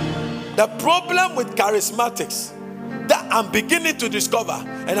 The problem with charismatics that I'm beginning to discover,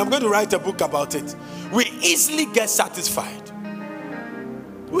 and I'm going to write a book about it, we easily get satisfied.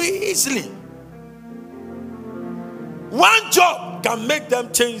 We easily. One job can make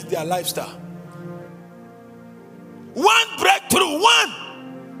them change their lifestyle. One breakthrough, one.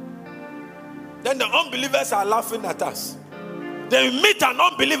 Then the unbelievers are laughing at us. They meet an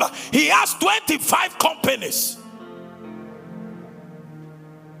unbeliever. He has 25 companies.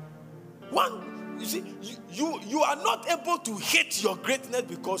 One, you see, you are not able to hate your greatness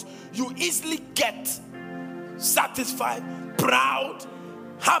because you easily get satisfied, proud,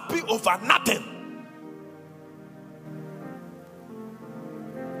 happy over nothing.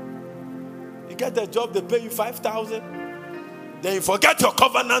 You get a job, they pay you 5,000. Then you forget your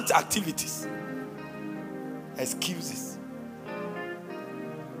covenant activities. Excuses.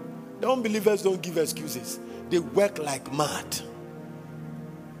 The unbelievers don't give excuses. They work like mad.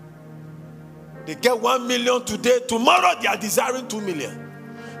 They get 1 million today. Tomorrow they are desiring 2 million.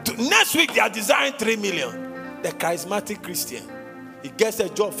 Next week they are desiring 3 million. The charismatic Christian, he gets a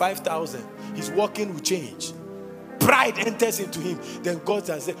job 5,000. His working will change. Pride enters into him. Then God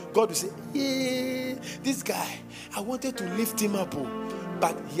will say, yeah, this guy, I wanted to lift him up,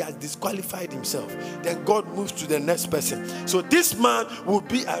 but he has disqualified himself. Then God moves to the next person. So this man will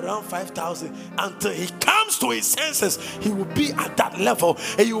be around 5,000 until he comes to his senses. He will be at that level,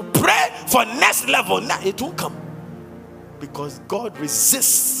 and you pray for next level. Now it won't come, because God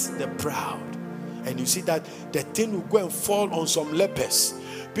resists the proud. And you see that the thing will go and fall on some lepers.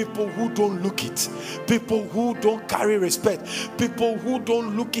 People who don't look it, people who don't carry respect, people who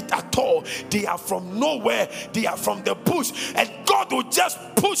don't look it at all. They are from nowhere, they are from the bush, and God will just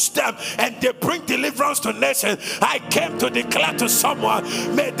push them and they bring deliverance to nations. I came to declare to someone,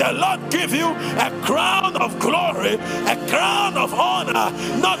 may the Lord give you a crown of glory, a crown of honor,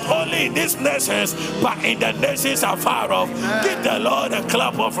 not only in these nations but in the nations afar off. Give the Lord a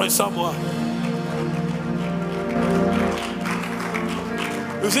clap offering, someone.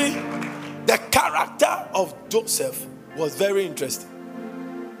 You see, the character of Joseph was very interesting.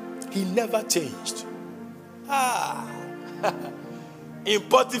 He never changed. In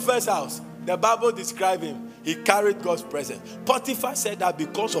Potiphar's house, the Bible described him. He carried God's presence. Potiphar said that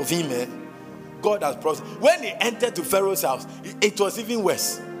because of him, God has prospered. When he entered to Pharaoh's house, it was even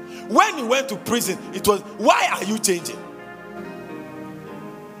worse. When he went to prison, it was, why are you changing?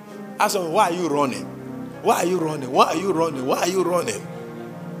 Ask him, why are you running? Why are you running? Why are you running? Why are you running?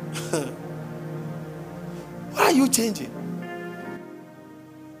 Why are you changing?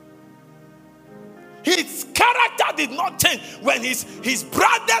 His character did not change when his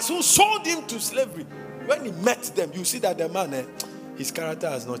brothers who sold him to slavery, when he met them, you see that the man, his character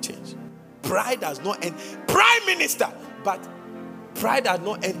has not changed. Pride has not entered. Prime Minister, but pride has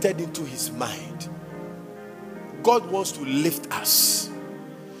not entered into his mind. God wants to lift us.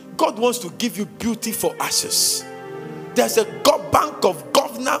 God wants to give you beauty for ashes. There's a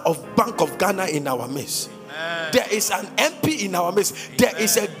governor of Bank of Ghana in our midst. Amen. There is an MP in our midst. Amen. There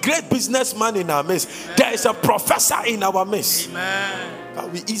is a great businessman in our midst. Amen. There is a professor in our midst. Amen.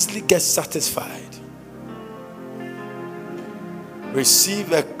 But we easily get satisfied.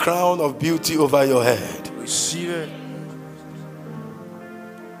 Receive a crown of beauty over your head. Receive it.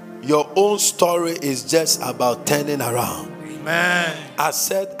 Your own story is just about turning around. Amen. I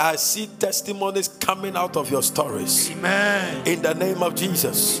said, I see testimonies coming out of your stories. Amen. In the name of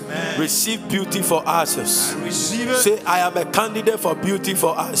Jesus. Amen. Receive beauty for ashes. I receive it. Say, I am a candidate for beauty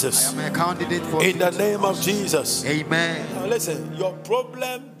for ashes. I am a candidate for in the name of Jesus. Amen. Now listen, your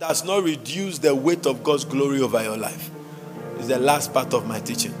problem does not reduce the weight of God's glory over your life. It's the last part of my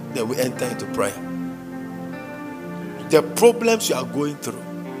teaching. Then we enter into prayer. The problems you are going through.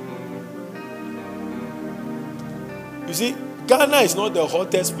 You see, Ghana is not the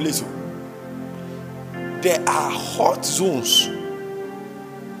hottest place. There are hot zones.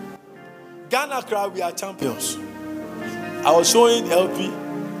 Ghana crowd, we are champions. I was showing LP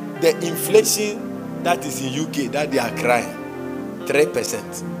the inflation that is in UK that they are crying.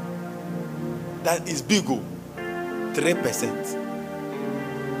 3%. That is big. 3%.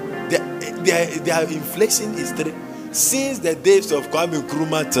 Their inflation is 3%. Since the days of Kwame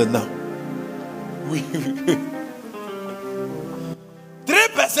Nkrumah till now.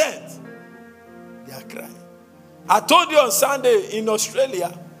 3%. They are crying. I told you on Sunday in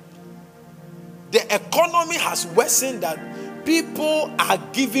Australia, the economy has worsened that people are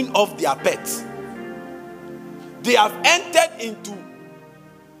giving off their pets. They have entered into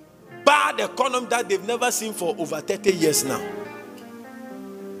bad economy that they've never seen for over 30 years now.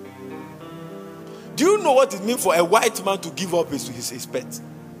 Do you know what it means for a white man to give up his pet?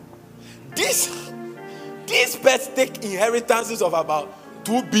 These pets take inheritances of about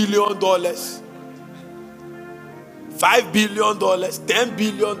 $2 billion, $5 billion, $10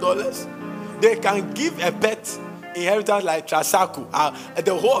 billion. They can give a pet inheritance like Trasaku.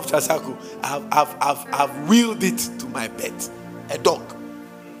 The whole of Trasaku, I've willed it to my pet, a dog.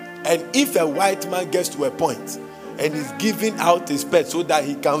 And if a white man gets to a point and is giving out his pet so that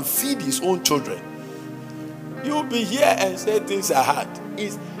he can feed his own children, you'll be here and say things are hard.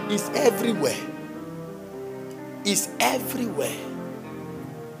 It's everywhere. It's everywhere.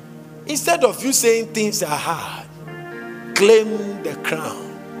 Instead of you saying things are hard, claim the crown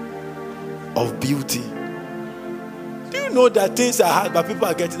of beauty. Do you know that things are hard, but people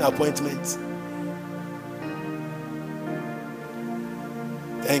are getting appointments?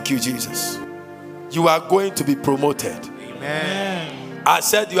 Thank you, Jesus. You are going to be promoted. Amen. I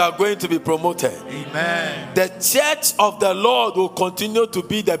said you are going to be promoted. Amen. The church of the Lord will continue to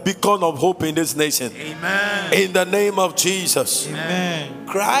be the beacon of hope in this nation. Amen. In the name of Jesus. Amen.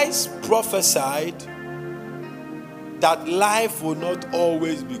 Christ prophesied that life will not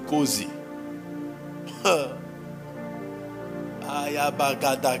always be cozy. May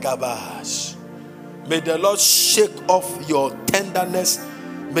the Lord shake off your tenderness.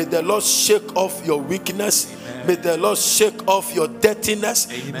 May the Lord shake off your weakness. Amen. May the Lord shake off your dirtiness.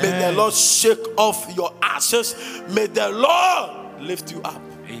 Amen. May the Lord shake off your ashes. May the Lord lift you up.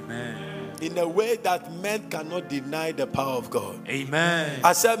 Amen. In a way that men cannot deny the power of God. Amen.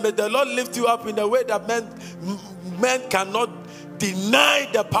 I said, may the Lord lift you up in a way that men cannot deny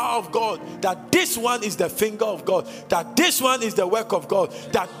the power of God. That this one is the finger of God. That this one is the work of God.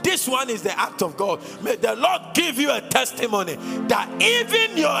 That this one is the act of God. May the Lord give you a testimony that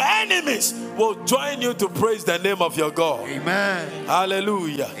even your enemies will join you to praise the name of your God. Amen.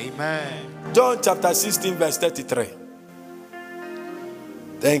 Hallelujah. Amen. John chapter 16 verse 33.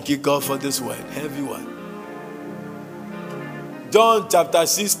 Thank you, God, for this word. Heavy one. John chapter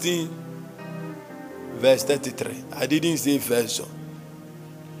 16 verse 33. I didn't say first John.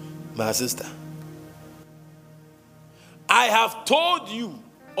 My sister. I have told you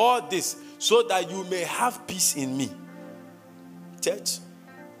all this so that you may have peace in me. Church.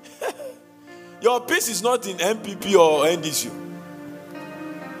 Your peace is not in MPP or NDC.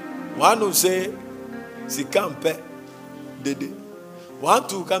 One will say, Sikampe Dede. One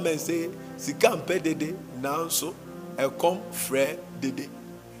to come and say, Sikampe Dede. Now so, I come frere Dede.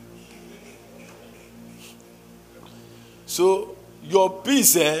 So, your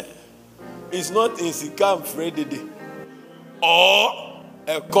peace is not in Sikam frere Dede. Or,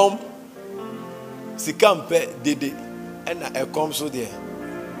 I come Sikampe Dede. And I come so there.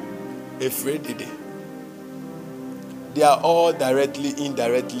 Afraid Dede. They are all directly,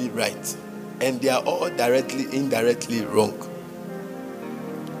 indirectly right. And they are all directly, indirectly wrong.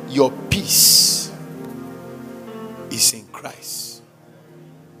 Your peace is in Christ.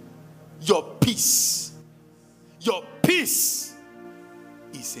 Your peace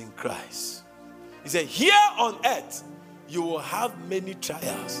is in Christ. He said, here on earth, you will have many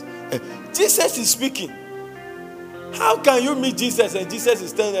trials. Jesus is speaking. How can you meet Jesus and Jesus is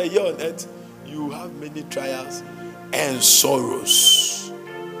standing here on earth? You have many trials and sorrows.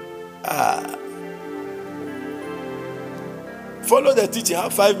 Follow the teaching.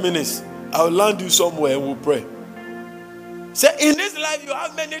 Have 5 minutes. I'll land you somewhere and we'll pray. Say, in this life you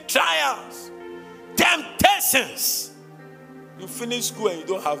have many trials, temptations. You finish school and you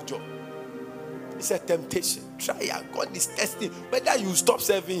don't have job. It's a temptation. Trial. God is testing whether you stop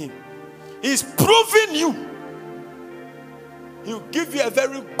serving Him. He's proving you. He'll give you a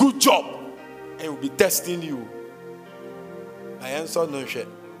very good job and He'll be testing you. I answer no share.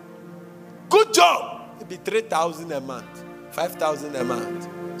 Good job. It'll be 3,000 a month, 5,000 a month,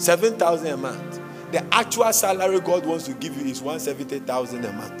 7,000 a month. The actual salary God wants to give you is 170,000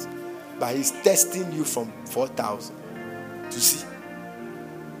 a month. But he's testing you from 4,000 to see.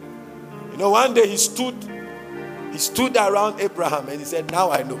 You know, one day he stood around Abraham and he said,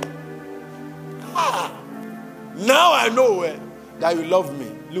 now I know. Now I know that you love me.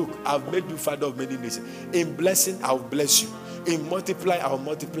 Look, I've made you father of many nations. In blessing, I'll bless you. In multiply, I'll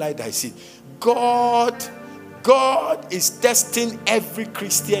multiply thy seed. God is testing every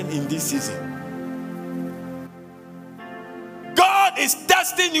Christian in this season. God is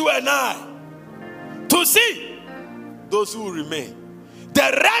testing you and I to see those who remain. The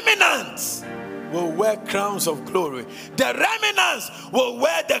remnants will wear crowns of glory. The remnants will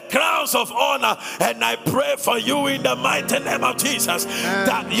wear the crowns of honor. And I pray for you in the mighty name of Jesus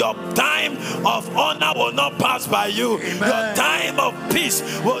that your time of honor will not pass by you. Amen. Your time of peace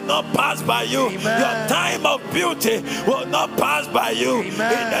will not pass by you. Amen. Your time of beauty will not pass by you.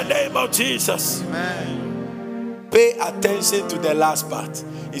 Amen. In the name of Jesus. Amen. Pay attention to the last part.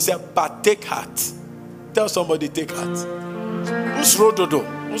 He said, but take heart. Tell somebody, take heart. Who's rododo?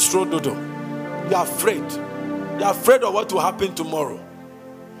 Who's rododo? You are afraid. You are afraid of what will happen tomorrow.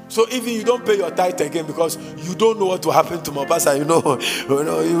 So even you don't pay your tithe again because you don't know what will happen tomorrow. Pastor,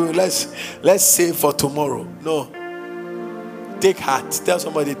 let's save for tomorrow. No. Take heart. Tell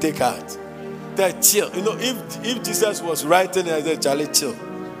somebody, take heart. Tell, chill. You know, if Jesus was writing and said, Charlie, chill.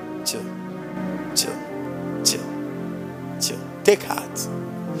 Chill. Chill. Chill. Chill. Take heart.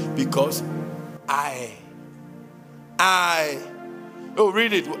 Because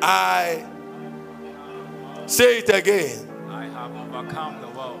read it. Say it again. I have overcome the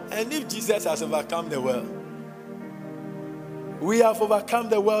world. And if Jesus has overcome the world, we have overcome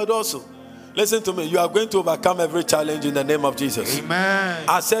the world also. Listen to me. You are going to overcome every challenge in the name of Jesus. Amen.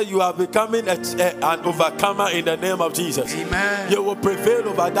 I said you are becoming an overcomer in the name of Jesus. Amen. You will prevail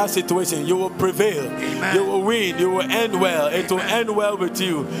over that situation. You will prevail. Amen. You will win. You will end well. Amen. It will end well with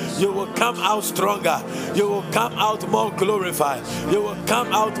you. You will come out stronger. You will come out more glorified. You will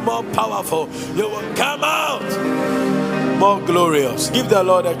come out more powerful. You will come out more glorious. Give the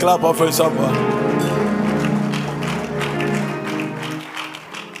Lord a clap offering someone.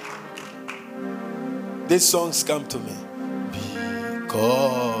 These songs come to me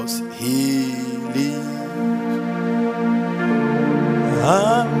because He lives.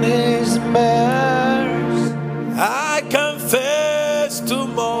 And His mercy I can face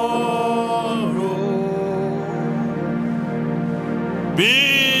tomorrow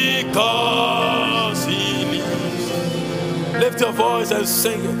because He lives. Lift your voice and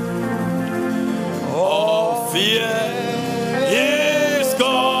sing it. All fear is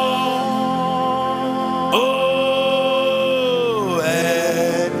gone.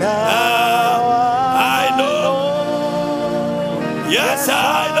 Yes,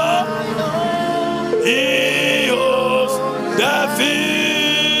 I know He owns the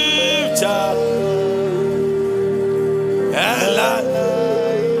future, and that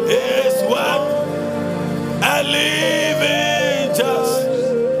is what I live in just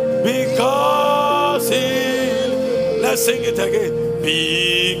because He. Let's sing it again.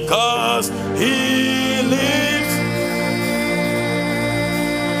 Because He lives,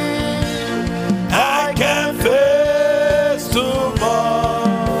 I can face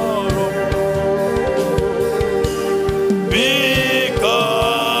tomorrow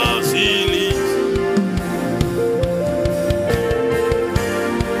because He lives.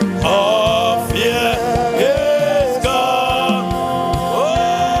 All fear is gone. Oh,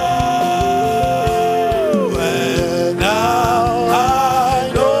 and now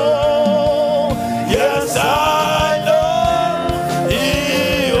I know, yes, I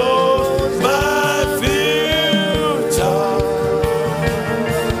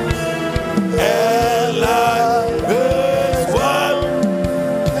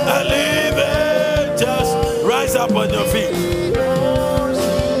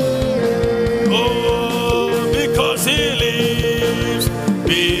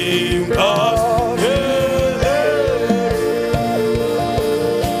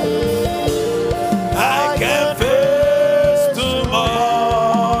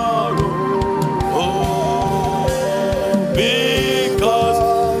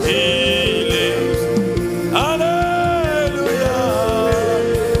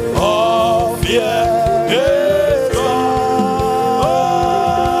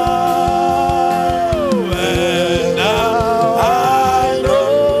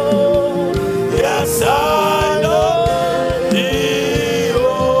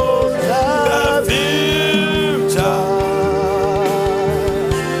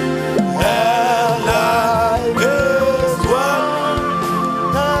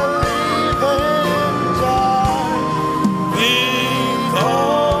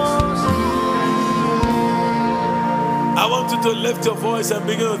Lift your voice and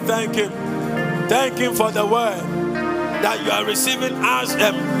begin to thank Him. Thank Him for the word that you are receiving as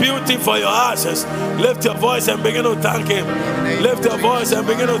a beauty for your ashes. Lift your voice and begin to thank Him. Lift your voice and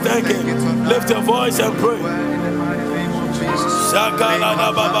begin to thank Him. Lift your voice and pray.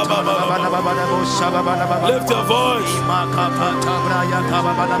 Lift your voice.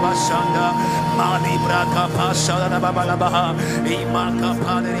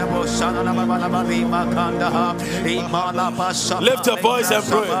 Lift your voice and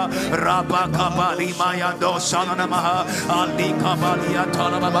pray.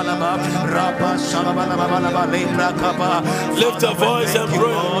 Lift your voice and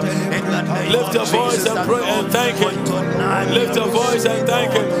pray. Lift your voice and pray and thank Him. Lift your voice and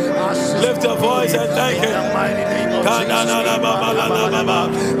thank Him. Lift your voice and thank Him.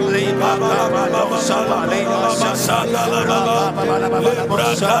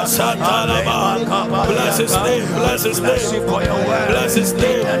 Bless His name. Bless His name. Bless His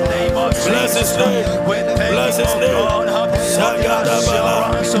name. Bless His name. Bless His name.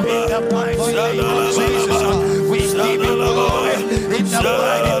 We give you glory in the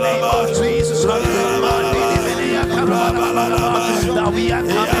mighty name of Jesus. That we are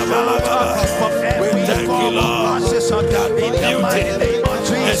coming out from every form of process in the mighty name of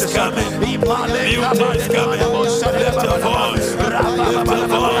Jesus. Beauty is coming. Lift your voice. Lift your voice.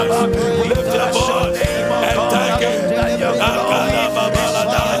 Lift your voice. And thank Him. That your glory is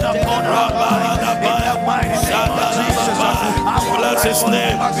shining upon our lives in the mighty name of Jesus. Bless His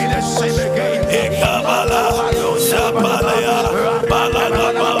name.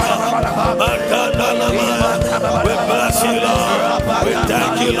 We bless you, Lord. We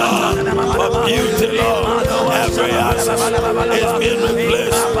thank you, Lord, for beauty, Lord. Every access is being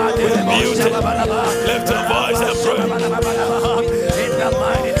replaced with beauty. Lift your voice and pray. In the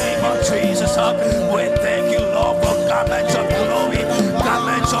mighty name of Jesus, we thank you, Lord, for garments of glory,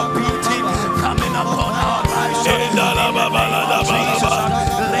 garments of beauty coming upon our lives. In the name of Jesus,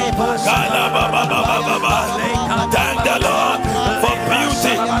 thank the Lord for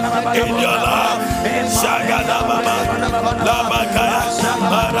beauty in your life. Labakaya,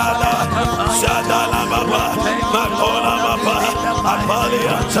 Marada, Shadala Baba, Makola Baba,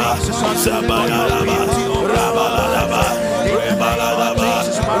 Apaliata, Sabayalaba, Rabaladaba, Rebaladaba,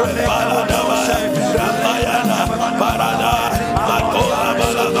 Rebaladaba, Ramayana, Parada, Makola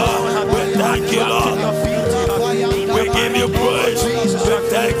Balaba. We thank you, Lord. We give you praise. We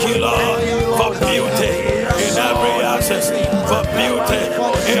thank you, Lord, for beauty in every access, for beauty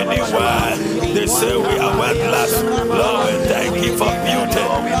anywhere. They say we are worthless. Lord, we thank you for beauty.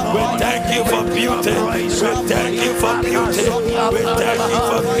 We thank you for beauty. We thank you for beauty. We thank you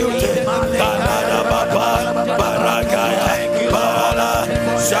for beauty. Kanada Baba, Barakaya, Bala,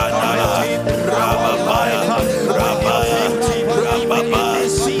 Shanala, Rababaya, Rabaya, Rababa,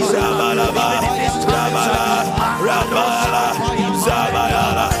 Rabalaba, Rabala, Rabala,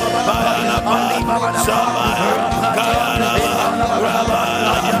 Zabayala, Bayalaba, Zabaya, Kayana,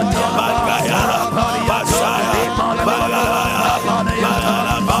 Rabala, Makaya, Basaya, Bagalaya,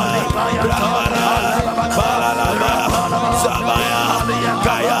 Balalaba, Rabala, Balalaba, Zabaya,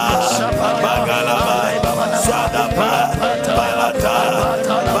 Kaya, Bagalaba, Sadapa, Balata,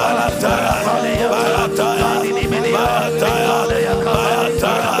 Balataya, Balataya, Balataya,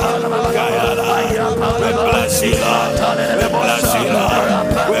 Balataya, Kayala. We bless you, Lord. We bless you, Lord.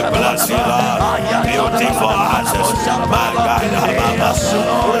 We bless you, Lord. Beautiful ashes.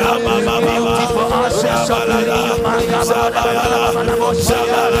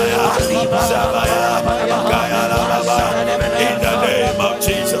 In the name of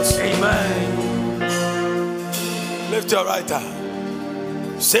Jesus. Amen. Lift your right hand.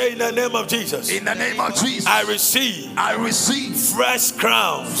 Say in the name of Jesus. In the name of Jesus. I receive fresh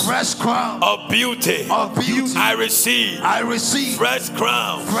crowns of beauty. I receive fresh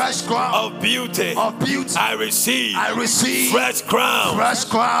crowns of beauty. I receive fresh crowns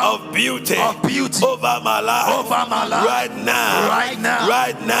of beauty over my life.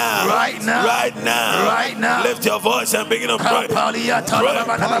 Right now. Lift your voice and begin to pray.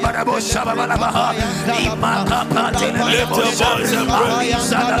 Lift your voice and pray.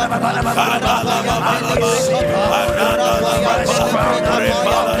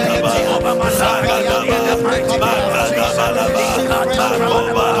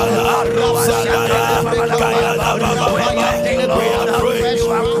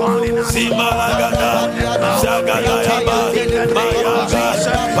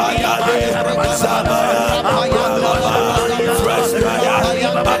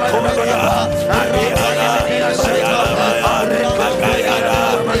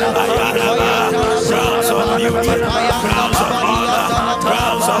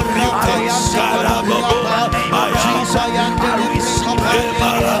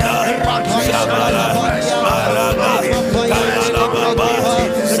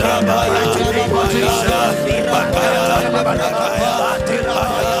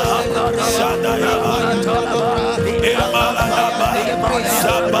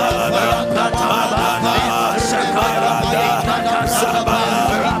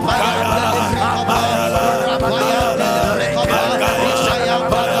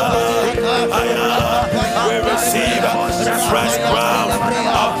 fresh crown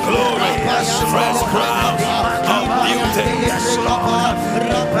of glory, fresh crown of beauty,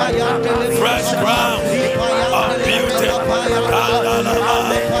 fresh crown of beauty.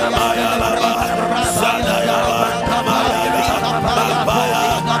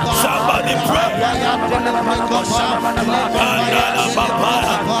 Somebody pray.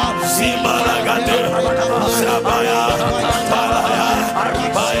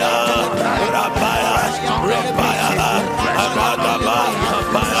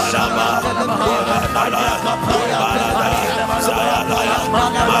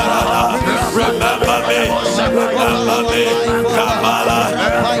 Remember me, Kabbalah.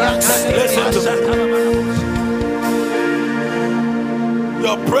 Listen to me.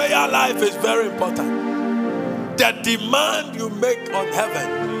 Your prayer life is very important. The demand you make on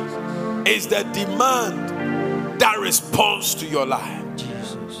heaven is the demand that responds to your life.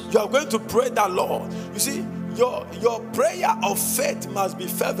 You are going to pray that, Lord. You see, your prayer of faith must be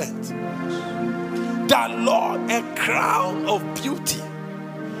fervent. That, Lord, a crown of beauty.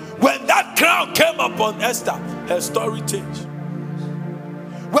 When that crown came upon Esther, her story changed.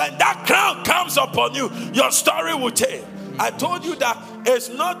 When that crown comes upon you, your story will change. I told you that it's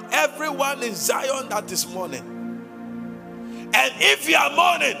not everyone in Zion that is mourning. And if you are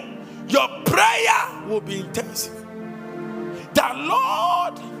mourning, your prayer will be intensive. That,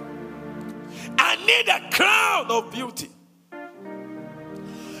 Lord, I need a crown of beauty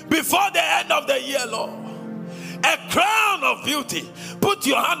before the end of the year, Lord. A crown of beauty. Put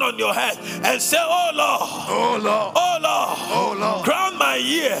your hand on your head and say, oh Lord, Oh Lord. oh Lord, Oh Lord. crown my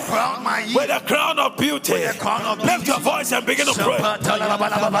year, Crown my year with a crown of beauty. with a crown of Lift your voice and begin to pray. Pray, lift your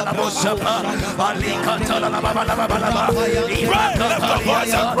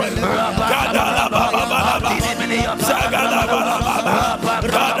voice and pray.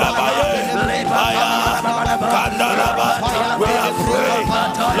 We are praying.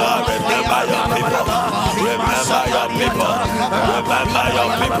 Lord, remember your people. Remember your people. Remember your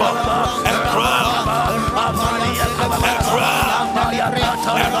people. A crown. A crown. A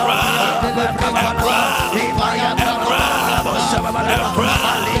crown.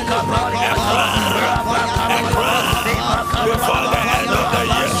 A crown. Before the end of the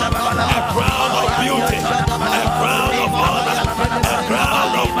year, a crown of beauty, a crown of honor, a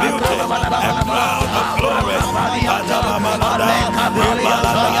crown of beauty, a crown of glory.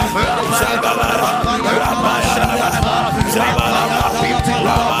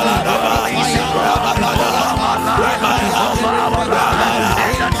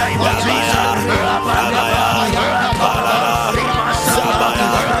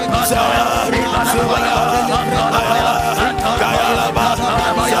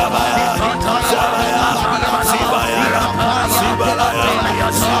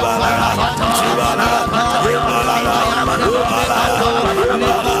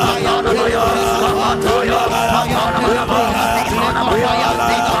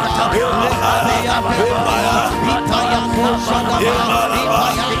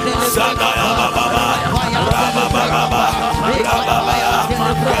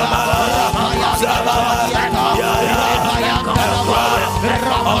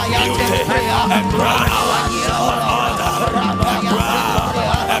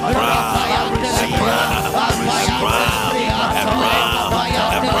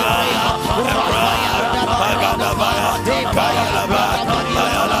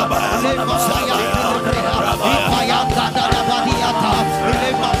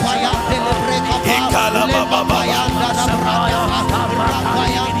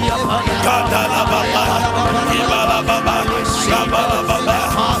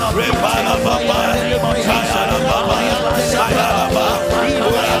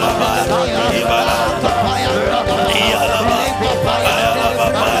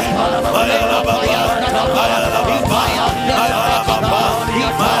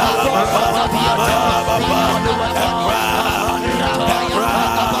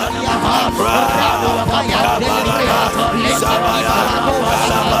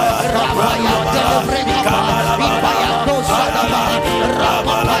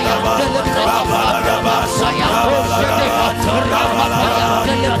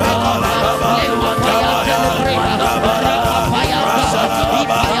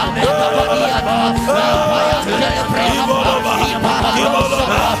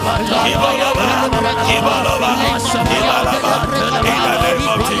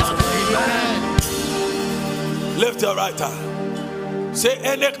 Lift your right hand. Say,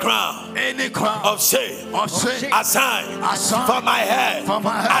 any crown of shame assigned for my head,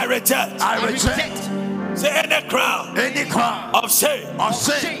 I reject. Say any crown of shame,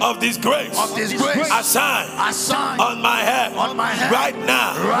 of disgrace, assigned on my head, right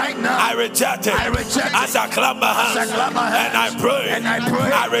now, I reject it. As I clap my hands and I pray,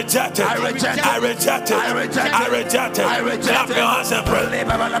 I reject it. I reject it. I reject it. Clap your hands and pray.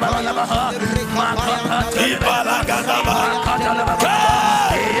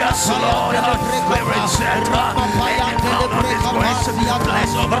 Yes, Lord, we reject any crown of disgrace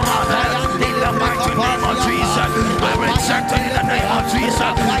placed over our head in the mighty name of Jesus. We reject it in the name of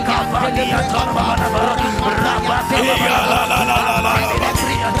Jesus.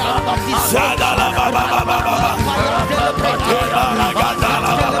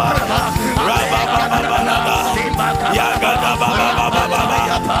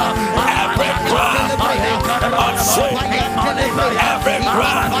 Every crown of shame, every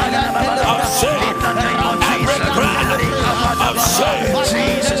crown of shame, every crown of shame,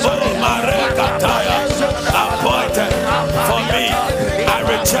 oh Marekataya, appointed for me, I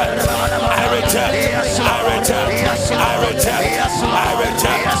reject, I reject, I reject, I reject, I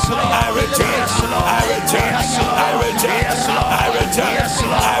reject, I reject, I reject, I reject, I reject, I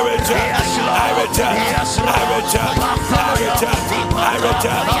reject, I reject, I reject, I reject, I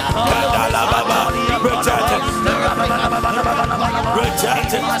reject, Kadalababa, reject it,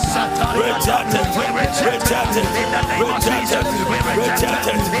 reject it, reject it, reject it, reject it, reject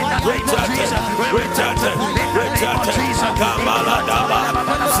it, reject it, reject it, reject it, Kamaladaba,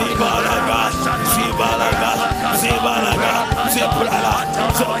 Sibalaga, Sibalaga, Sibalaga, Sibala,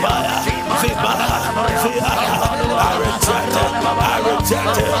 Sibala, Sibala, Sibala, I reject it, I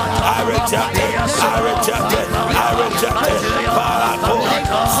reject it, I reject it, I reject it, I reject it, Barako,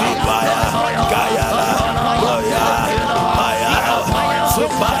 Sibaya, Gayala, Goya, Maya,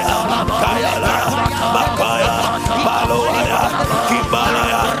 Subaya, Gayala, Makaya, Baloaya,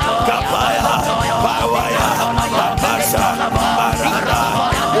 Kibalaya, Kapaya, Bawaya, Babasa, Barada,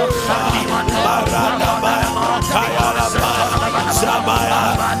 Barada, Kayala, Sabaya,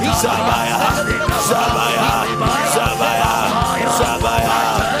 Sabaya, Sabaya, Sabaya, Sabaya,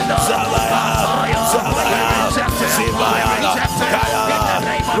 Sabaya, Sabaya, Sibaya, Kayala,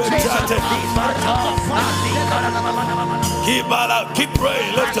 reject it. Keep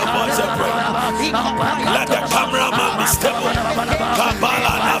praying, lift your voice and pray. Let the cameraman be stable.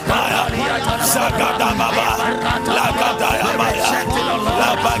 Kabala Napaya, Sagada Baba, Lagadaya Maya,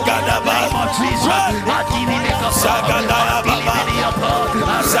 Labagadaba, Sagadaya Baba,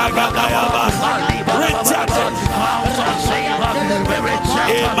 Sagadaya Baba, reject it.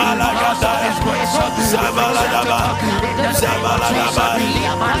 Imalagadaya, Sabaladaba, Sabaladaba,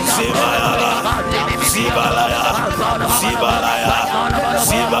 Sibalaya, Sibalaya, Sibalaya, Sibalaya,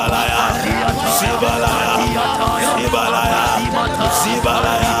 Sibalaya, Sibalaya,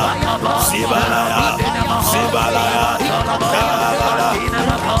 Sibalaya, Sibalaya, Sibalaya, Kalabala,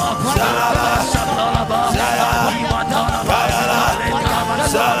 Salala, Zaya, Kayala,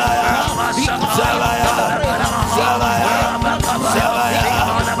 Zalaya, Zalaya, Zalaya, Zalaya,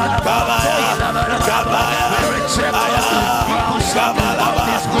 Kabaya, Kabaya, Aya, Kabalaba,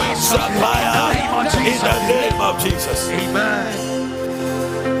 Sapaya, in the name of Jesus. Amen.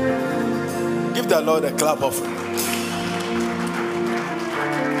 Give the Lord a clap offering.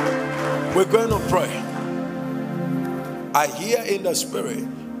 We're going to pray. I hear in the spirit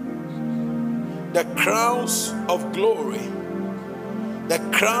the crowns of glory, the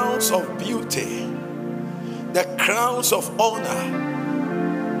crowns of beauty, the crowns of honor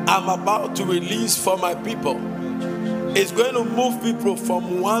I'm about to release for my people. It's going to move people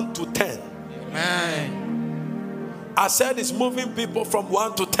from 1 to 10. Amen. I said it's moving people from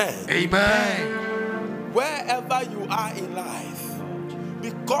 1 to 10. Amen. Wherever you are in life,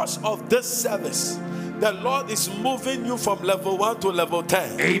 because of this service, the Lord is moving you from level 1 to level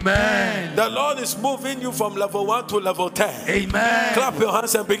 10. Amen. The Lord is moving you from level 1 to level 10. Amen. Clap your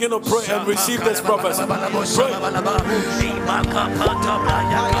hands and begin to pray and receive this prophecy. Pray. I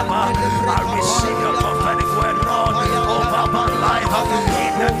receive your prophetic word, Lord, over my life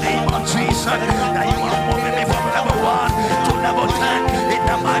in the name of Jesus. That you are moving me from level 1 to level 10 in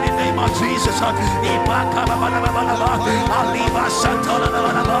the mighty name of Jesus. We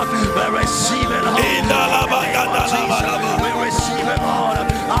receive it, Lord. We receive it, Lord.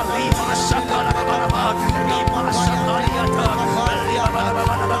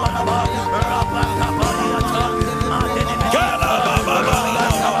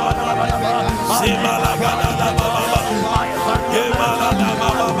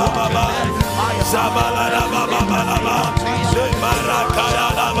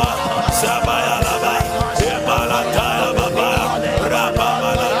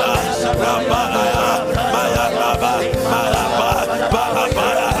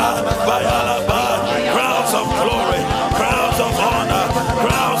 crowns of glory, crowns of honor,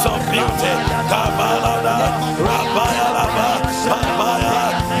 crowns of beauty. Kabalada, Rabayalaba, Babaya,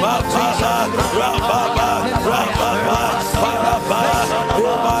 Babala, Rababa, Rababa, Barabaya,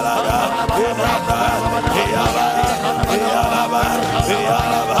 Ubalada, Irada, Iyalaba,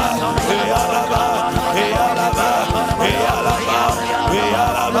 Iyalaba, Iyalaba, Iyalaba, Iyalaba,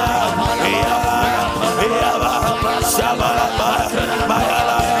 Iyalaba, Iyalaba, Iyalaba, Shabalaba,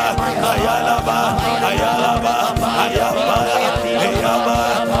 Mayalaya, Ayalaba, Ayalaba, Ayalaba, Iyalaba,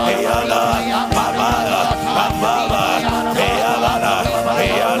 Iyala, Babala, Babala, Iyalala,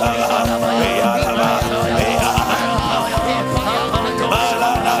 Iyalaba, Iyalaba, Iyalaba,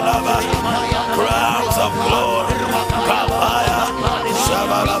 crowns of glory, Kabaya,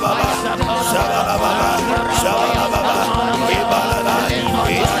 Shabalababa, Shabalababa, Shabalababa, Ibalala,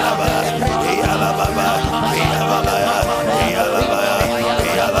 Iyalaba, Iyalababa, Iyalabaya, Iyalabaya,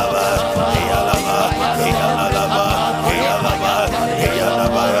 Iyalaba, Iyalaba, Iyalalaba, Iyalaba,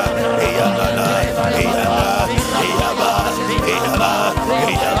 Iyalabaya, Iyalala, Iyala, Iyaba, Iyala,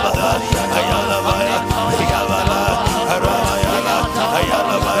 Iyabada, Ayalabaya, Iyabala, Aramayala,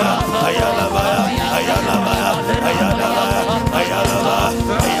 Ayalabaya, Ayalabaya, Ayalabaya, Ayalabaya, Ayalaba,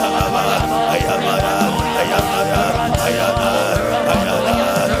 Ayalaba, Ayalabaya, Ayalabaya, Ayala, Ayala,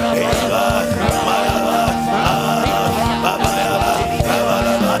 Iyaba, Mayala, Babayala,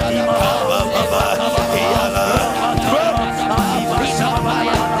 Kabalaba, Kababa, Iyala,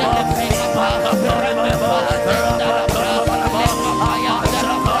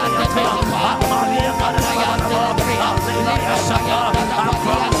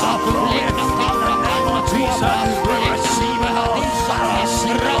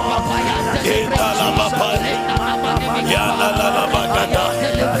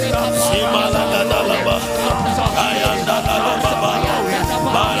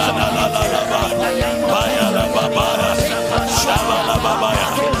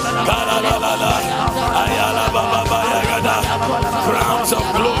 crowns of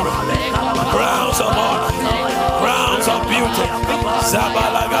glory, crowns of honor, crowns of beauty.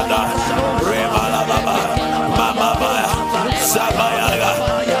 Zabalagada, Rebalababa, Mamabaya, Zabayaga,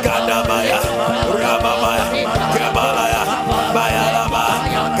 Gadabaya, Rababaya, Gabalaya, Bayalaba,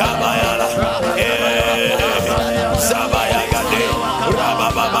 Gabayala, Zabayagade,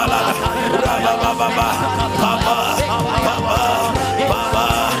 Rabababala, Rabababa, Papa, Papa, Papa,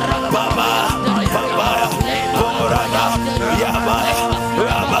 Papa, Papaya, Borada, Yabaya,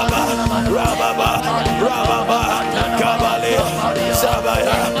 Rababa, Rababa, Rababa, Kabale,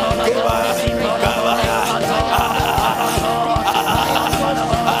 Zabaya, Gabaya, Gabaya,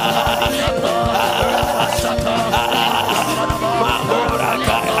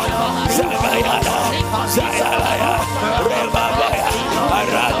 Mamorakaya, Zagayana, Zayalaya, Rebabaya,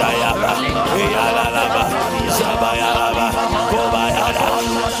 Aradayaba, Yalalaba, Zabayalaba, Kobayana,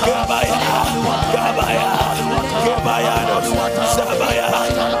 Gabaya, Gabaya, Gabayanos, Zabaya,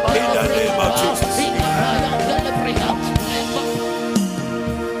 in the name of Jesus.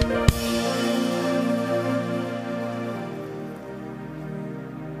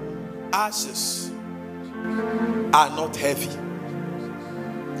 Ashes are not heavy.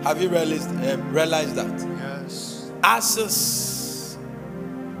 Have you realized that? Yes. Ashes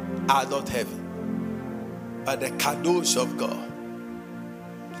are not heavy, but the kadosh of God,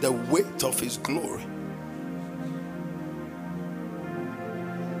 the weight of His glory.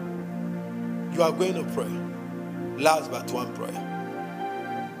 You are going to pray. Last but one prayer.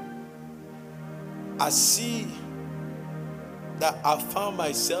 I see that I found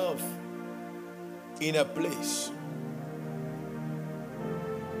myself in a place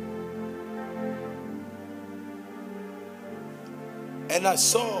and I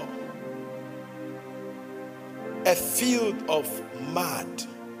saw a field of mud,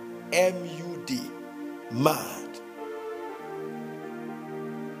 M-U-D, mud.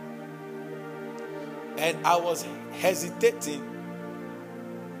 And I was hesitating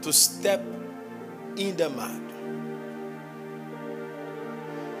to step in the mud.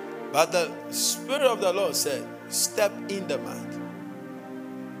 But the Spirit of the Lord said, step in the mud.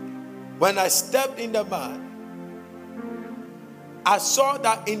 When I stepped in the mud, I saw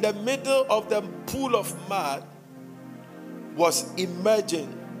that in the middle of the pool of mud was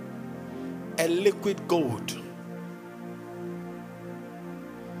emerging a liquid gold.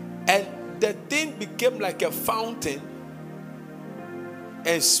 And the thing became like a fountain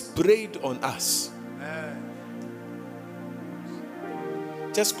and sprayed on us.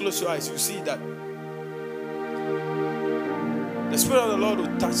 Just close your eyes. You see that the Spirit of the Lord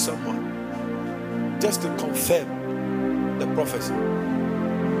will touch someone just to confirm the prophecy.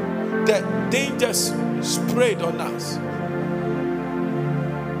 the dangers sprayed on us.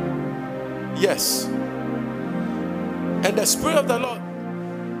 Yes. And the Spirit of the Lord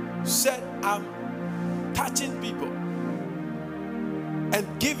said, I'm touching people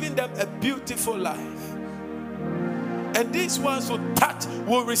and giving them a beautiful life. And these ones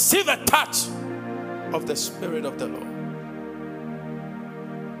will receive a touch of the Spirit of the Lord.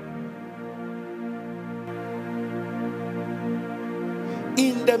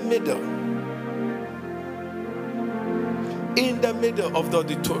 In the middle of the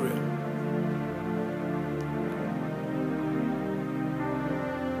auditorium,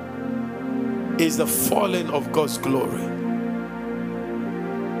 is the falling of God's glory.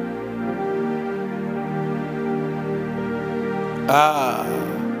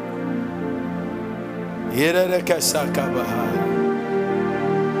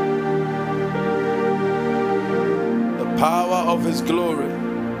 The power of His glory.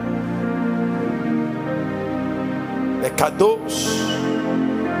 The kadosh.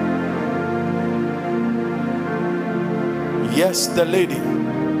 Yes, the lady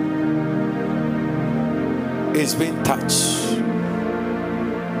is being touched.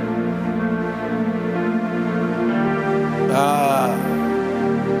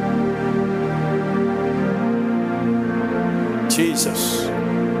 Jesus.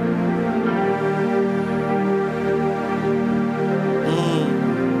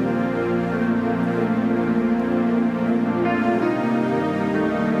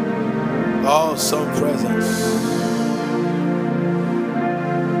 Awesome presence.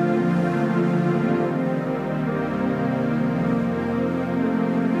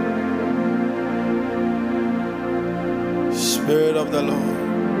 Spirit of the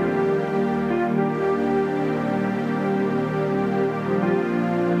Lord.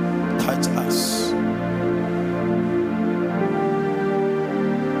 Touch us.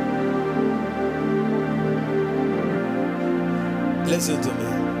 Listen to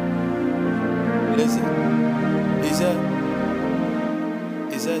me. Listen. He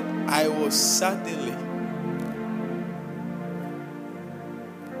said, I will suddenly.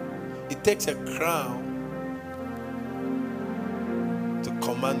 It takes a crown to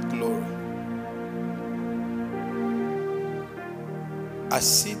command glory. I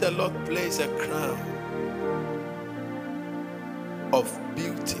see the Lord place a crown of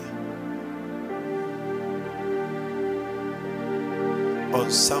beauty on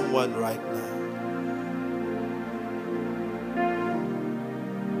someone right now.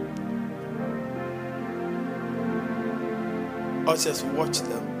 Or just watch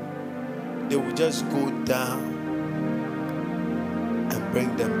them. They will just go down and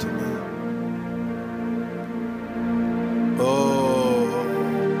bring them to me. Oh.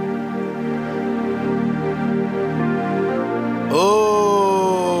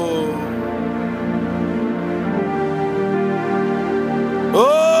 Oh.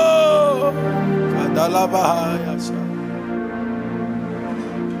 Oh. Kadalabahaya.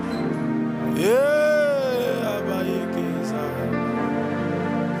 Yeah.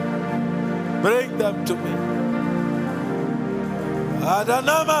 Bring them to me.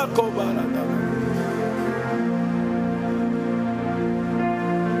 Adanama kobaradama.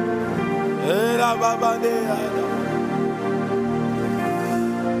 Era babade adama.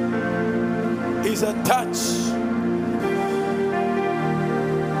 Is a touch.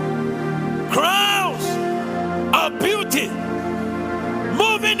 Crowns of beauty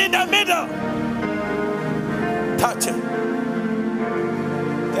moving in the middle. Touch it.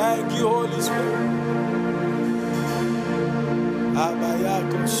 Thank you, Holy Spirit.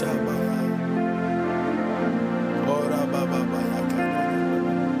 Abayako Shabaya. Ora Baba Bayaka.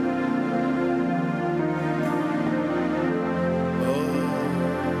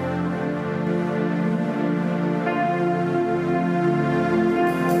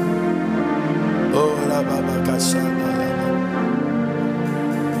 Ora Baba Kashabaya.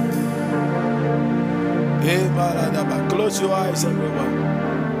 Close your eyes, everyone,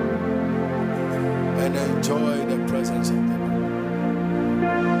 and enjoy the presence of the Lord.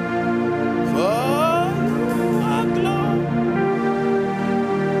 For our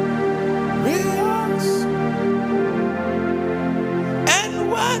glorious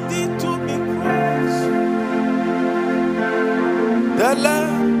and worthy to be praised, the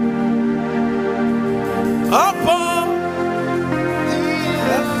Lamb upon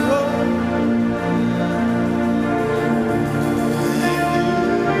the throne.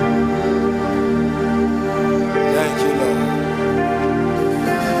 Thank you, Lord.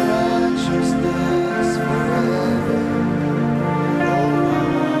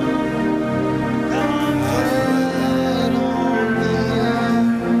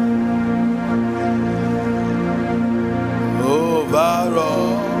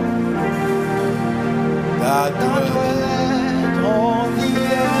 that dwelleth on the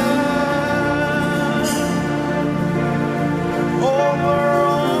earth, over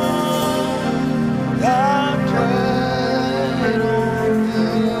all that dwelleth on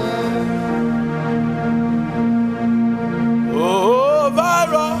the earth,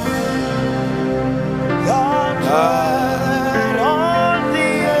 over all that dwelleth on the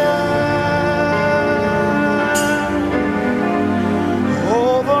earth,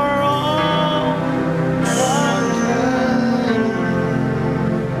 over all that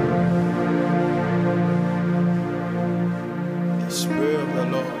the Spirit of the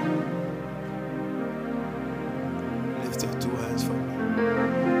Lord. Lift your two hands for me.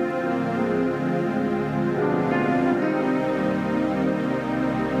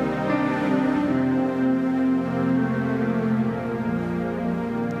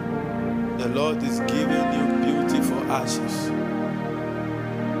 The Lord is giving you beauty for ashes.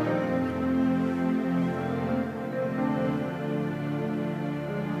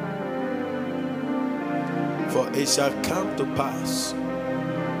 For it shall come to pass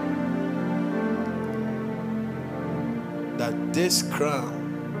that this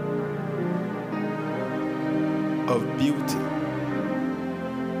crown of beauty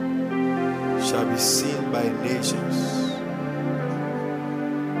shall be seen by nations.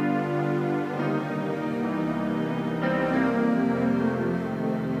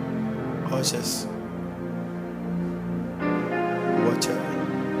 Ushers, watch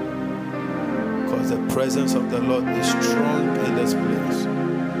out, because the presence of the Lord is strong in this place.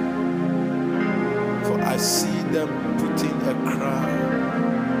 For I see them putting a crown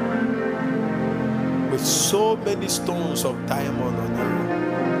with so many stones of diamond on her.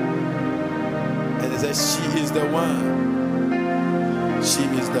 And it says, she is the one. She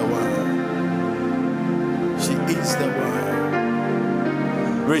is the one. She is the one.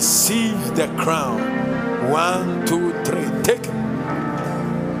 Receive the crown. 1, 2, 3. Take it.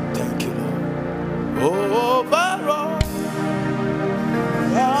 Thank you, Lord. Over all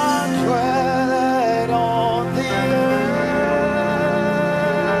that dwelleth on the earth,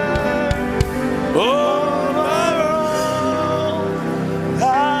 over all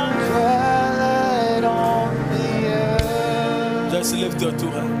that dwelleth on the earth. just lift your two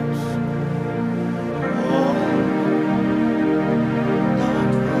hands.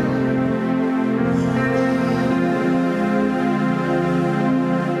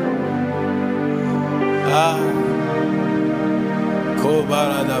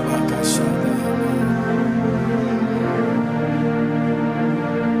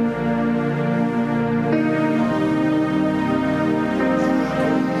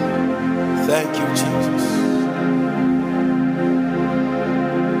 Thank you, Jesus.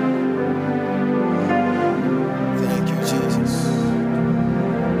 Thank you, Jesus.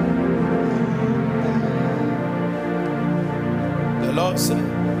 The Lord said,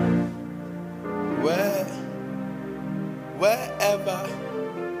 wherever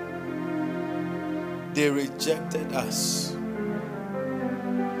they rejected us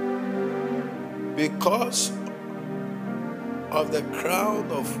because of the crown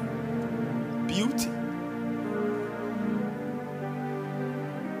of beauty.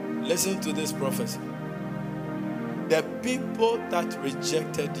 Listen to this prophecy. The people that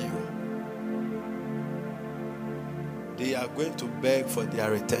rejected you, they are going to beg for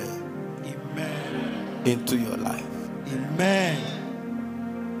their return. Amen. Into your life. Amen.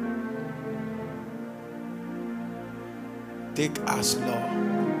 Take us,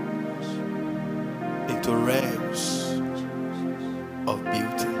 Lord, into realms of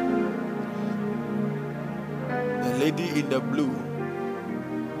beauty. The lady in the blue,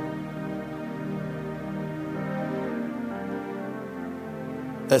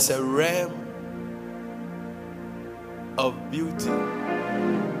 there's a realm of beauty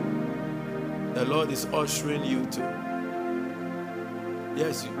the Lord is ushering you to.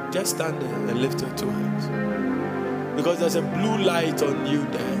 Yes, you just stand there and lift your two hands. Because there's a blue light on you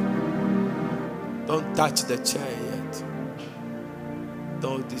there. Don't touch the chair yet.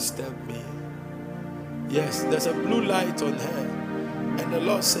 Don't disturb me. Yes, there's a blue light on her. And the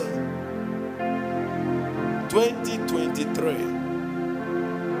Lord said, 2023,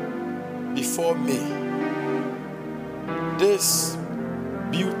 before me, this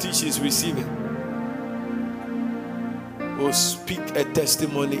beauty she's receiving will speak a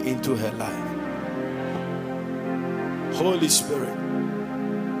testimony into her life. Holy Spirit,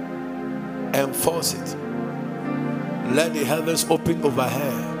 enforce it. Let the heavens open over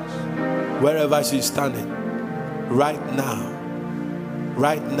her wherever she's standing. Right now.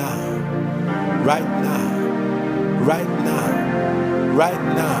 Right now. Right now. Right now.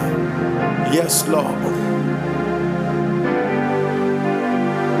 Right now. Yes, Lord.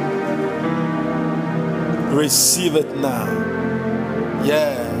 Receive it now.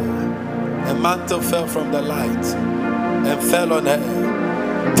 Yeah. A mantle fell from the light and fell on her.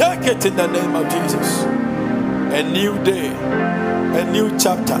 Take it in the name of Jesus. A new day, a new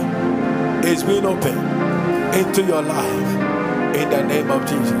chapter is being opened into your life in the name of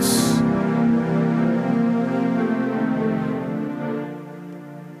Jesus.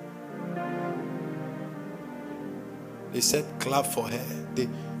 They said clap for her.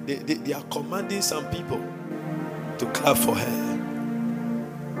 They are commanding some people to clap for her.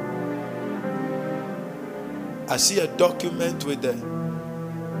 I see a document with the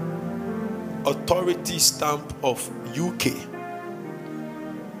authority stamp of UK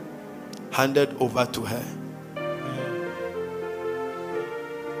handed over to her.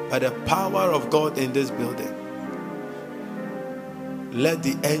 By the power of God in this building, let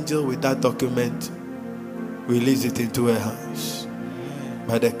the angel with that document release it into her hands.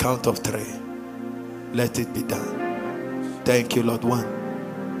 By the count of 3, let it be done. Thank you, Lord. 1,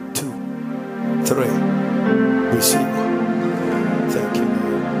 2, 3. Receive. Thank you,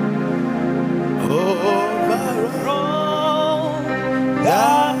 Lord. Overall,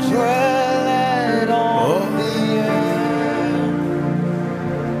 that's well on the earth.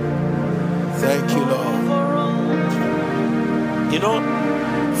 Thank you, Lord. You know,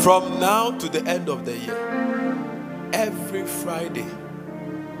 from now to the end of the year, every Friday,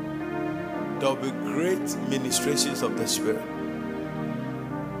 there will be great ministrations of the Spirit.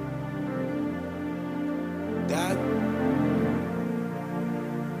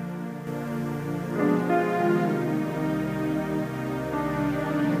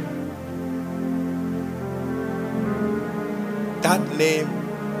 That name,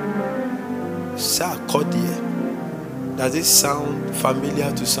 Sarkodie, does it sound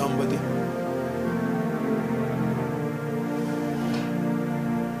familiar to somebody?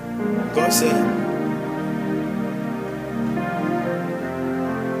 God said,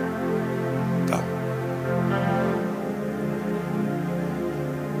 come.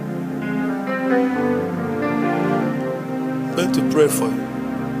 I'm going to pray for you.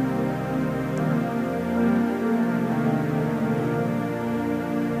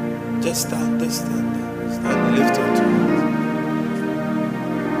 Just stand, stand, lift your two hands.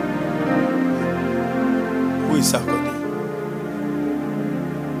 Who is Sarkodie?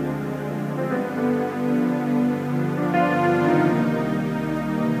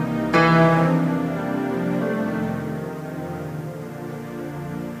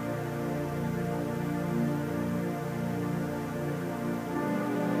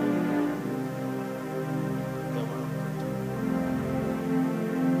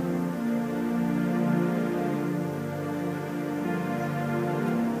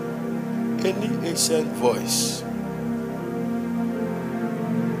 Any ancient voice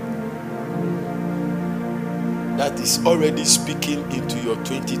that is already speaking into your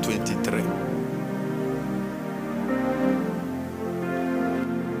 2023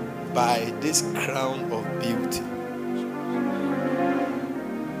 by this crown of beauty,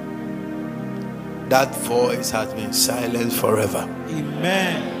 that voice has been silenced forever.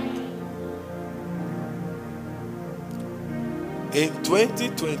 Amen. In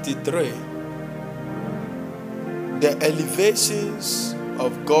 2023, the elevations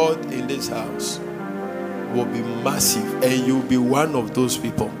of God in this house will be massive, and you'll be one of those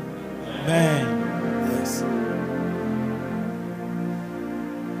people. Amen. Yes.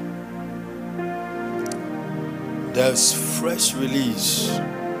 There's fresh release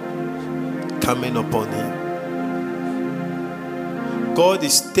coming upon you. God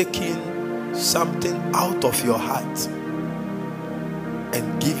is taking something out of your heart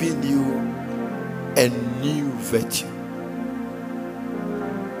and giving you a new virtue.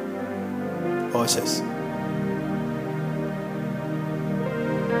 Ushers.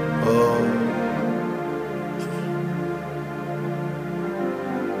 Oh.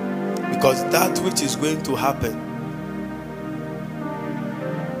 Because that which is going to happen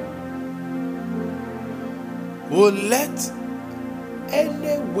will let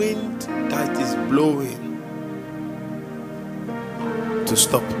any wind that is blowing to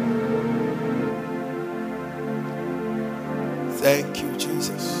stop. Thank you,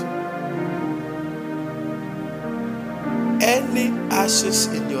 Jesus. Any ashes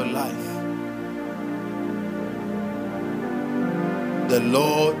in your life, the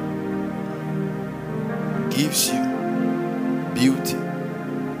Lord gives you beauty.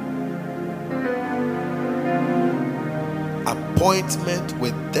 Appointment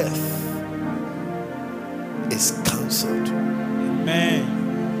with death is cancelled. Amen.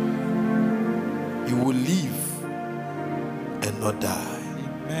 You will live and not die.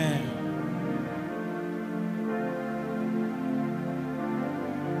 Amen.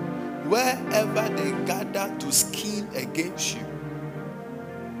 wherever they gather to scheme against you,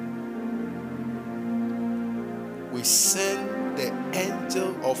 we send the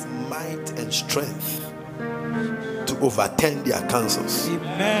angel of might and strength to overturn their counsels.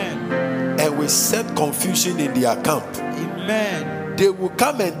 Amen. And we set confusion in their camp. Amen. They will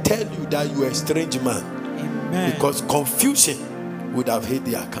come and tell you that you are a strange man. Amen. Because confusion would have hit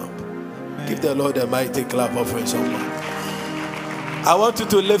their camp. Amen. Give the Lord a mighty clap offering someone. I want you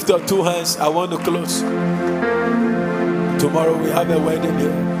to lift your two hands. I want to close. Tomorrow we have a wedding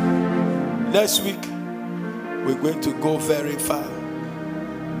here. Next week we're going to go very far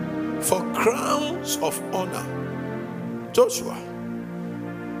for crowns of honor. Joshua,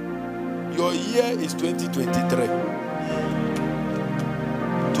 your year is 2023.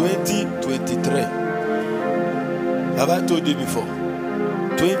 2023. Have I told you before?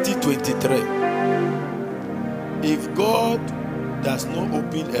 2023. If God does not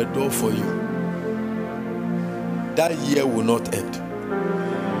open a door for you, that year will not end.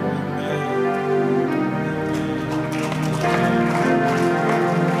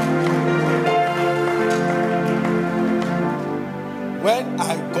 When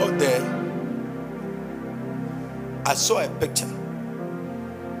I got there, I saw a picture.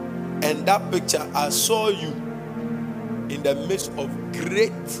 And that picture, I saw you in the midst of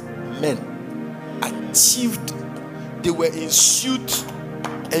great men, achieved. They were in suit,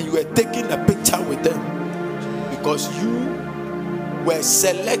 and you were taking a picture with them because you were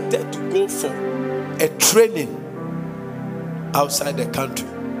selected to go for a training outside the country.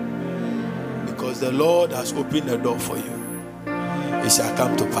 Because the Lord has opened a door for you. It shall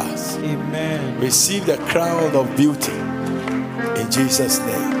come to pass. Amen. Receive the crown of beauty in Jesus' name.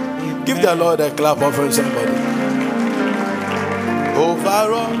 Amen. Give the Lord a clap offering somebody.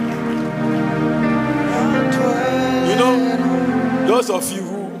 Overall, you know, those of you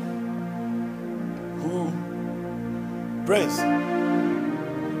who praise,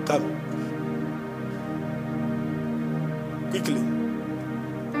 come quickly.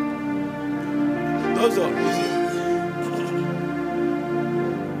 Those of you.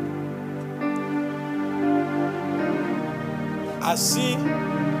 I see.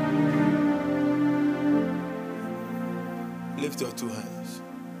 Lift your two hands.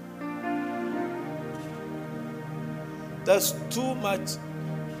 There's too much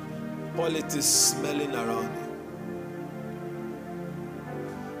politics smelling around you.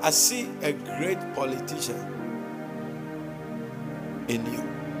 I see a great politician in you.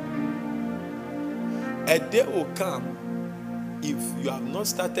 A day will come, if you have not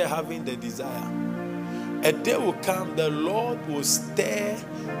started having the desire, a day will come, the Lord will stir.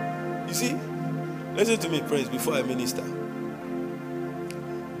 You see, listen to me, praise, before I minister.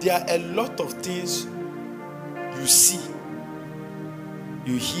 There are a lot of things you see,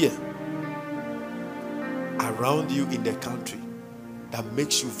 you hear around you in the country that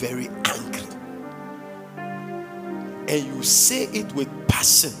makes you very angry. And you say it with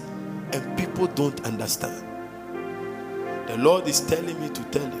passion, and people don't understand. The Lord is telling me to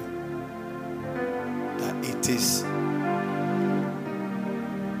tell you that it is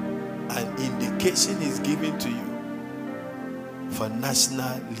an indication He's giving to you for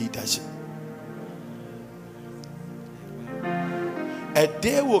national leadership. A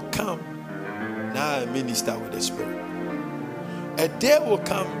day will come. Now I minister with the Spirit. A day will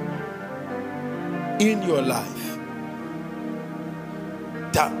come in your life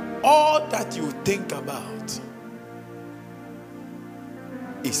that all that you think about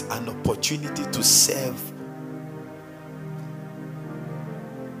is an opportunity to serve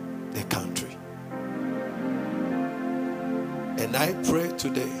the country. And I pray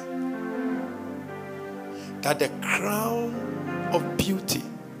today that the crown of beauty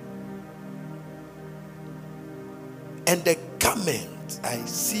and the garment, I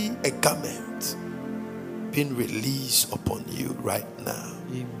see a garment being released upon you right now.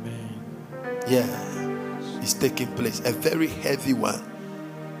 Amen. Yeah, it's taking place. A very heavy one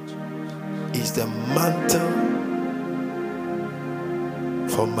is the mantle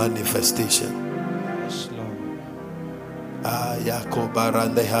for manifestation. Yes, Lord.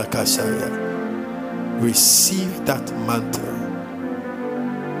 Receive that mantle.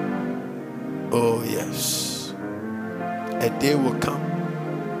 Oh yes. A day will come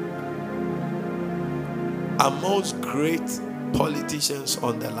amongst great politicians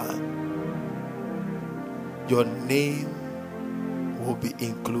on the land. Your name will be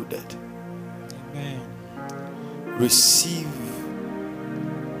included. Amen. Receive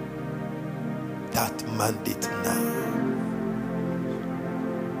that mandate now.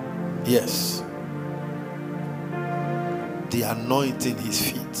 Yes. The anointing His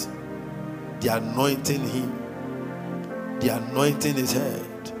feet. The anointing him. The anointing his head.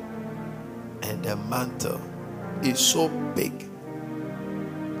 And the mantle is so big.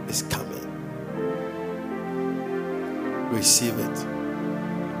 It's coming. Receive it.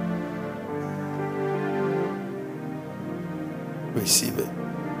 Receive it.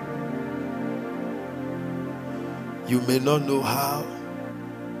 You may not know how,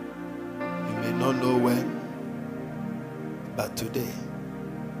 you may not know when, but today,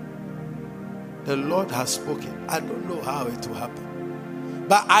 the Lord has spoken. I don't know how it will happen,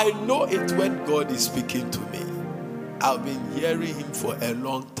 but I know it when God is speaking to me. I've been hearing him for a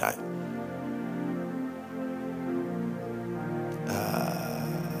long time.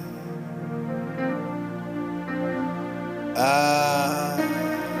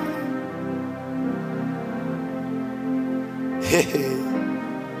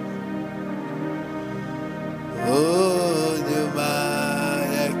 Oh,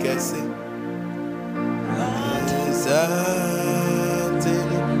 Jumaya Kese.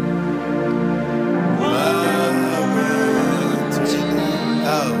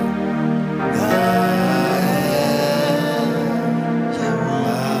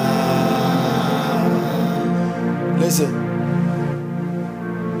 Listen,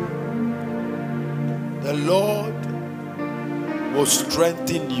 the Lord will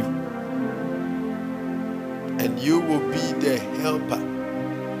strengthen you, and you will be the helper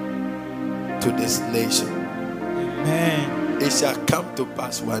to this nation. Amen. It shall come to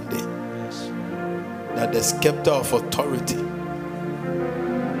pass one day that the scepter of authority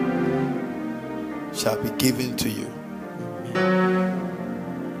shall be given to you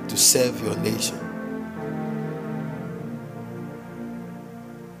to serve your nation.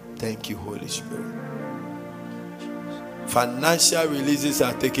 Thank you, Holy Spirit. Financial releases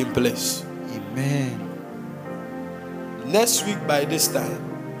are taking place. Amen. Next week by this time,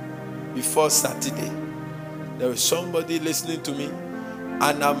 before Saturday, there is somebody listening to me.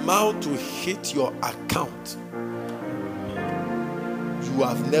 An amount to hit your account you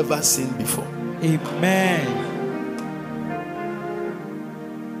have never seen before. Amen.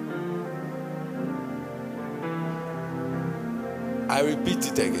 I repeat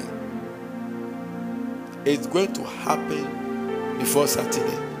it again. It's going to happen before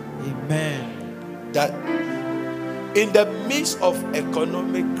Saturday. Amen. That in the midst of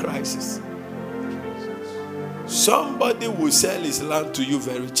economic crisis, somebody will sell his land to you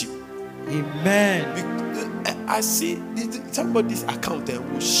very cheap. Amen. I see somebody's account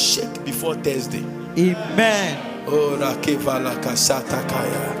will shake before Thursday. Amen. Oh, Rakevala Kasata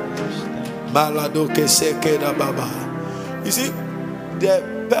Kaya. Maladoke Sekeda Baba. You see, the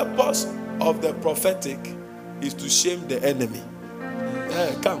purpose of the prophetic is to shame the enemy.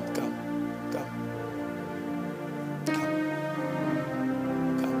 Come.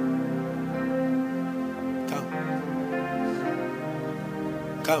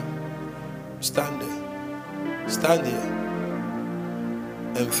 Stand there. Stand here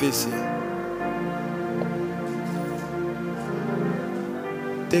and face here.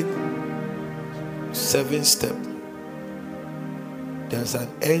 Take 7 steps. There's an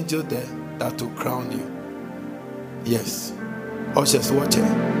angel there that will crown you. Yes. Ushers, watch her.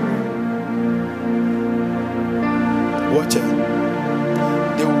 Watch her.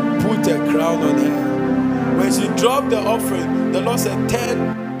 They will put a crown on her. When she dropped the offering, the Lord said, turn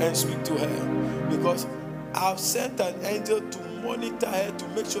and speak to her. Because I've sent an angel to monitor her to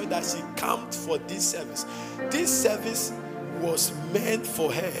make sure that she comes for this service. This service was meant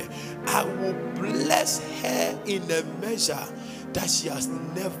for her. I will bless her in a measure that she has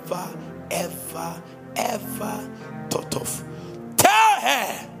never, ever, ever thought of. Tell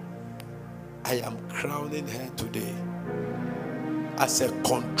her I am crowning her today as a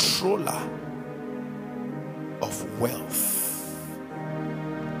controller of wealth.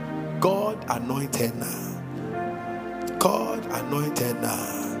 God anoint her now. God anoint her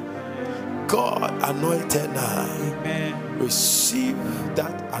now. God anoint her now. Amen. Receive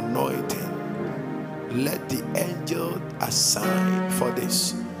that anointing. Let the angel assigned for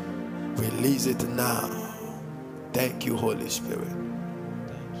this release it now. Thank you, Holy Spirit.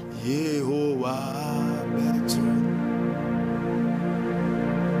 Yehovah Betra.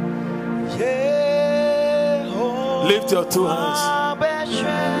 Lift your 2 hands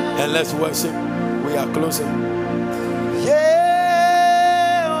and let's worship. We are closing.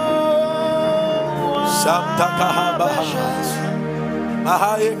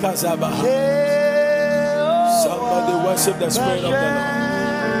 Somebody worship the Spirit of the Lord.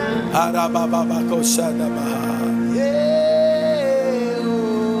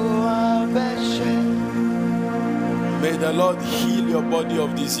 May the Lord heal your body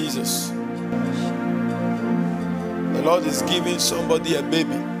of diseases. The Lord is giving somebody a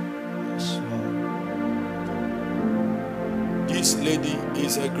baby. Yes, Lord. This lady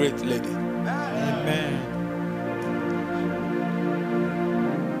is a great lady. Amen.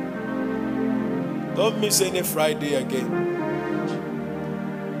 Don't miss any Friday again.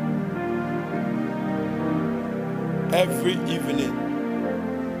 Every evening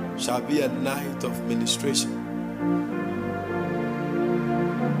shall be a night of ministration.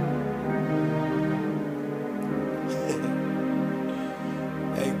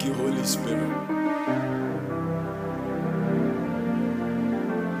 Thank you, Holy Spirit.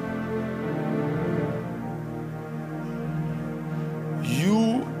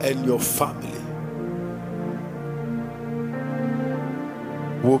 You and your family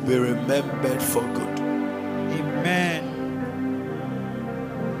will be remembered for good. Amen.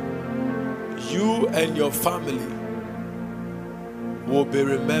 You and your family will be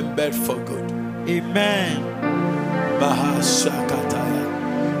remembered for good. Amen. Mahashakataya.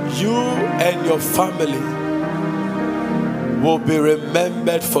 You and your family will be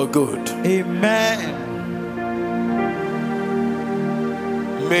remembered for good. Amen.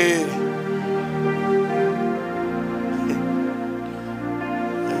 May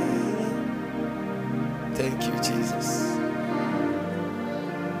thank you, Jesus.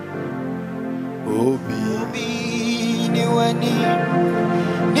 Obi Niwani,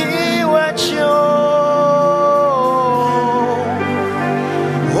 niwacho.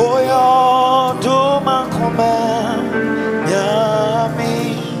 Oyo duma koma yami.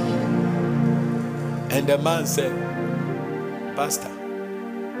 And the man said, Pastor,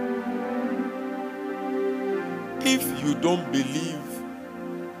 if you don't believe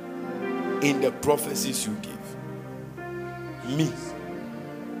in the prophecies you give, me,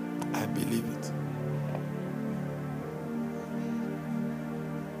 I believe it.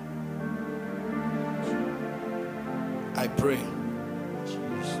 I pray,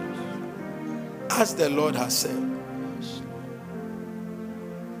 as the Lord has said,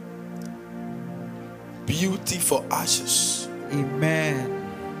 beauty for ashes Amen.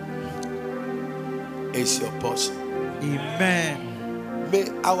 is your portion. Amen. May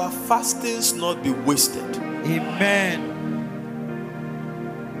our fastings not be wasted. Amen.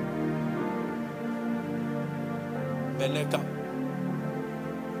 Meneka.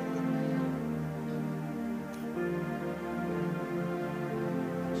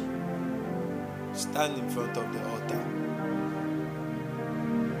 Stand in front of the altar.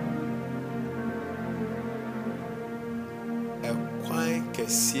 Ekwan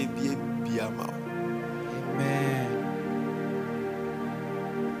kese bie biama. Amen.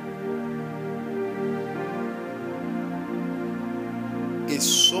 It's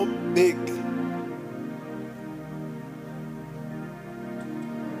so big.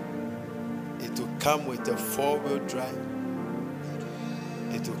 It will come with a 4-wheel drive.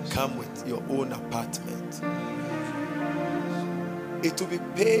 It will come with your own apartment. It will be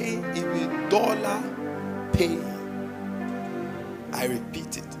paying even dollar pay. I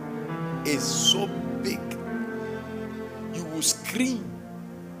repeat it. It's so big. You will scream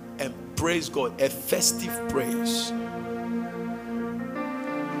and praise God. A festive praise.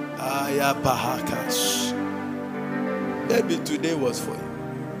 Ayapahakash. Maybe today was for you.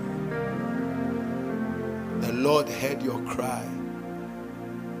 The Lord heard your cry.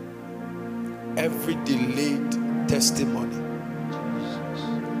 Every delayed testimony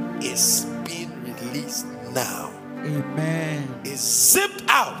is being released now. Amen. Is zipped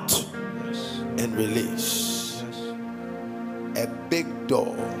out and released. A big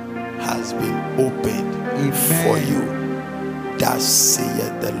door has been opened for you. Thus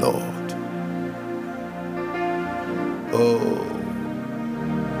saith the Lord. Oh,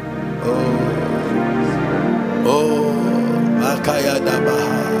 Makaya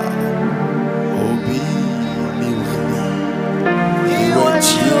Dabaha. Obi Miwani.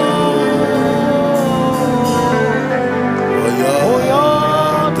 Iwachi.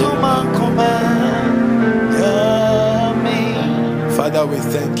 Father, we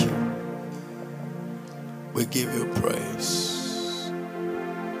thank you. We give you praise.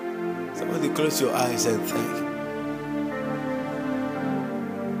 Somebody close your eyes and thank you.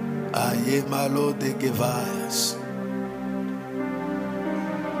 Aye, my Lord, they give us.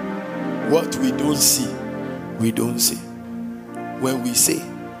 What we don't see, we don't see. When we say,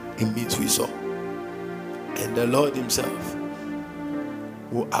 it means we saw. And the Lord himself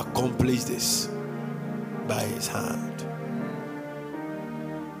will accomplish this by his hand.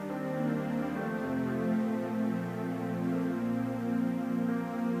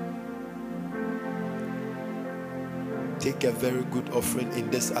 Take a very good offering in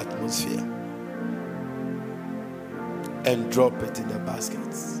this atmosphere. and drop it in the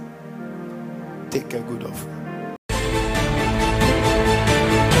baskets. Take a good offering.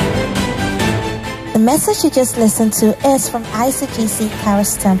 The message you just listened to is from ICGC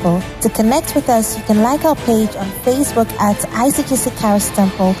Charis Temple. To connect with us, you can like our page on Facebook at ICGC Charis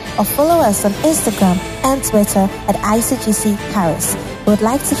Temple or follow us on Instagram and Twitter at ICGC Charis. We would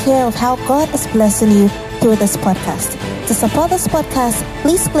like to hear of how God is blessing you through this podcast. To support this podcast,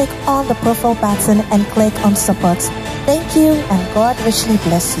 please click on the profile button and click on support. Thank you, and God richly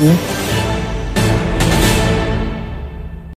bless you.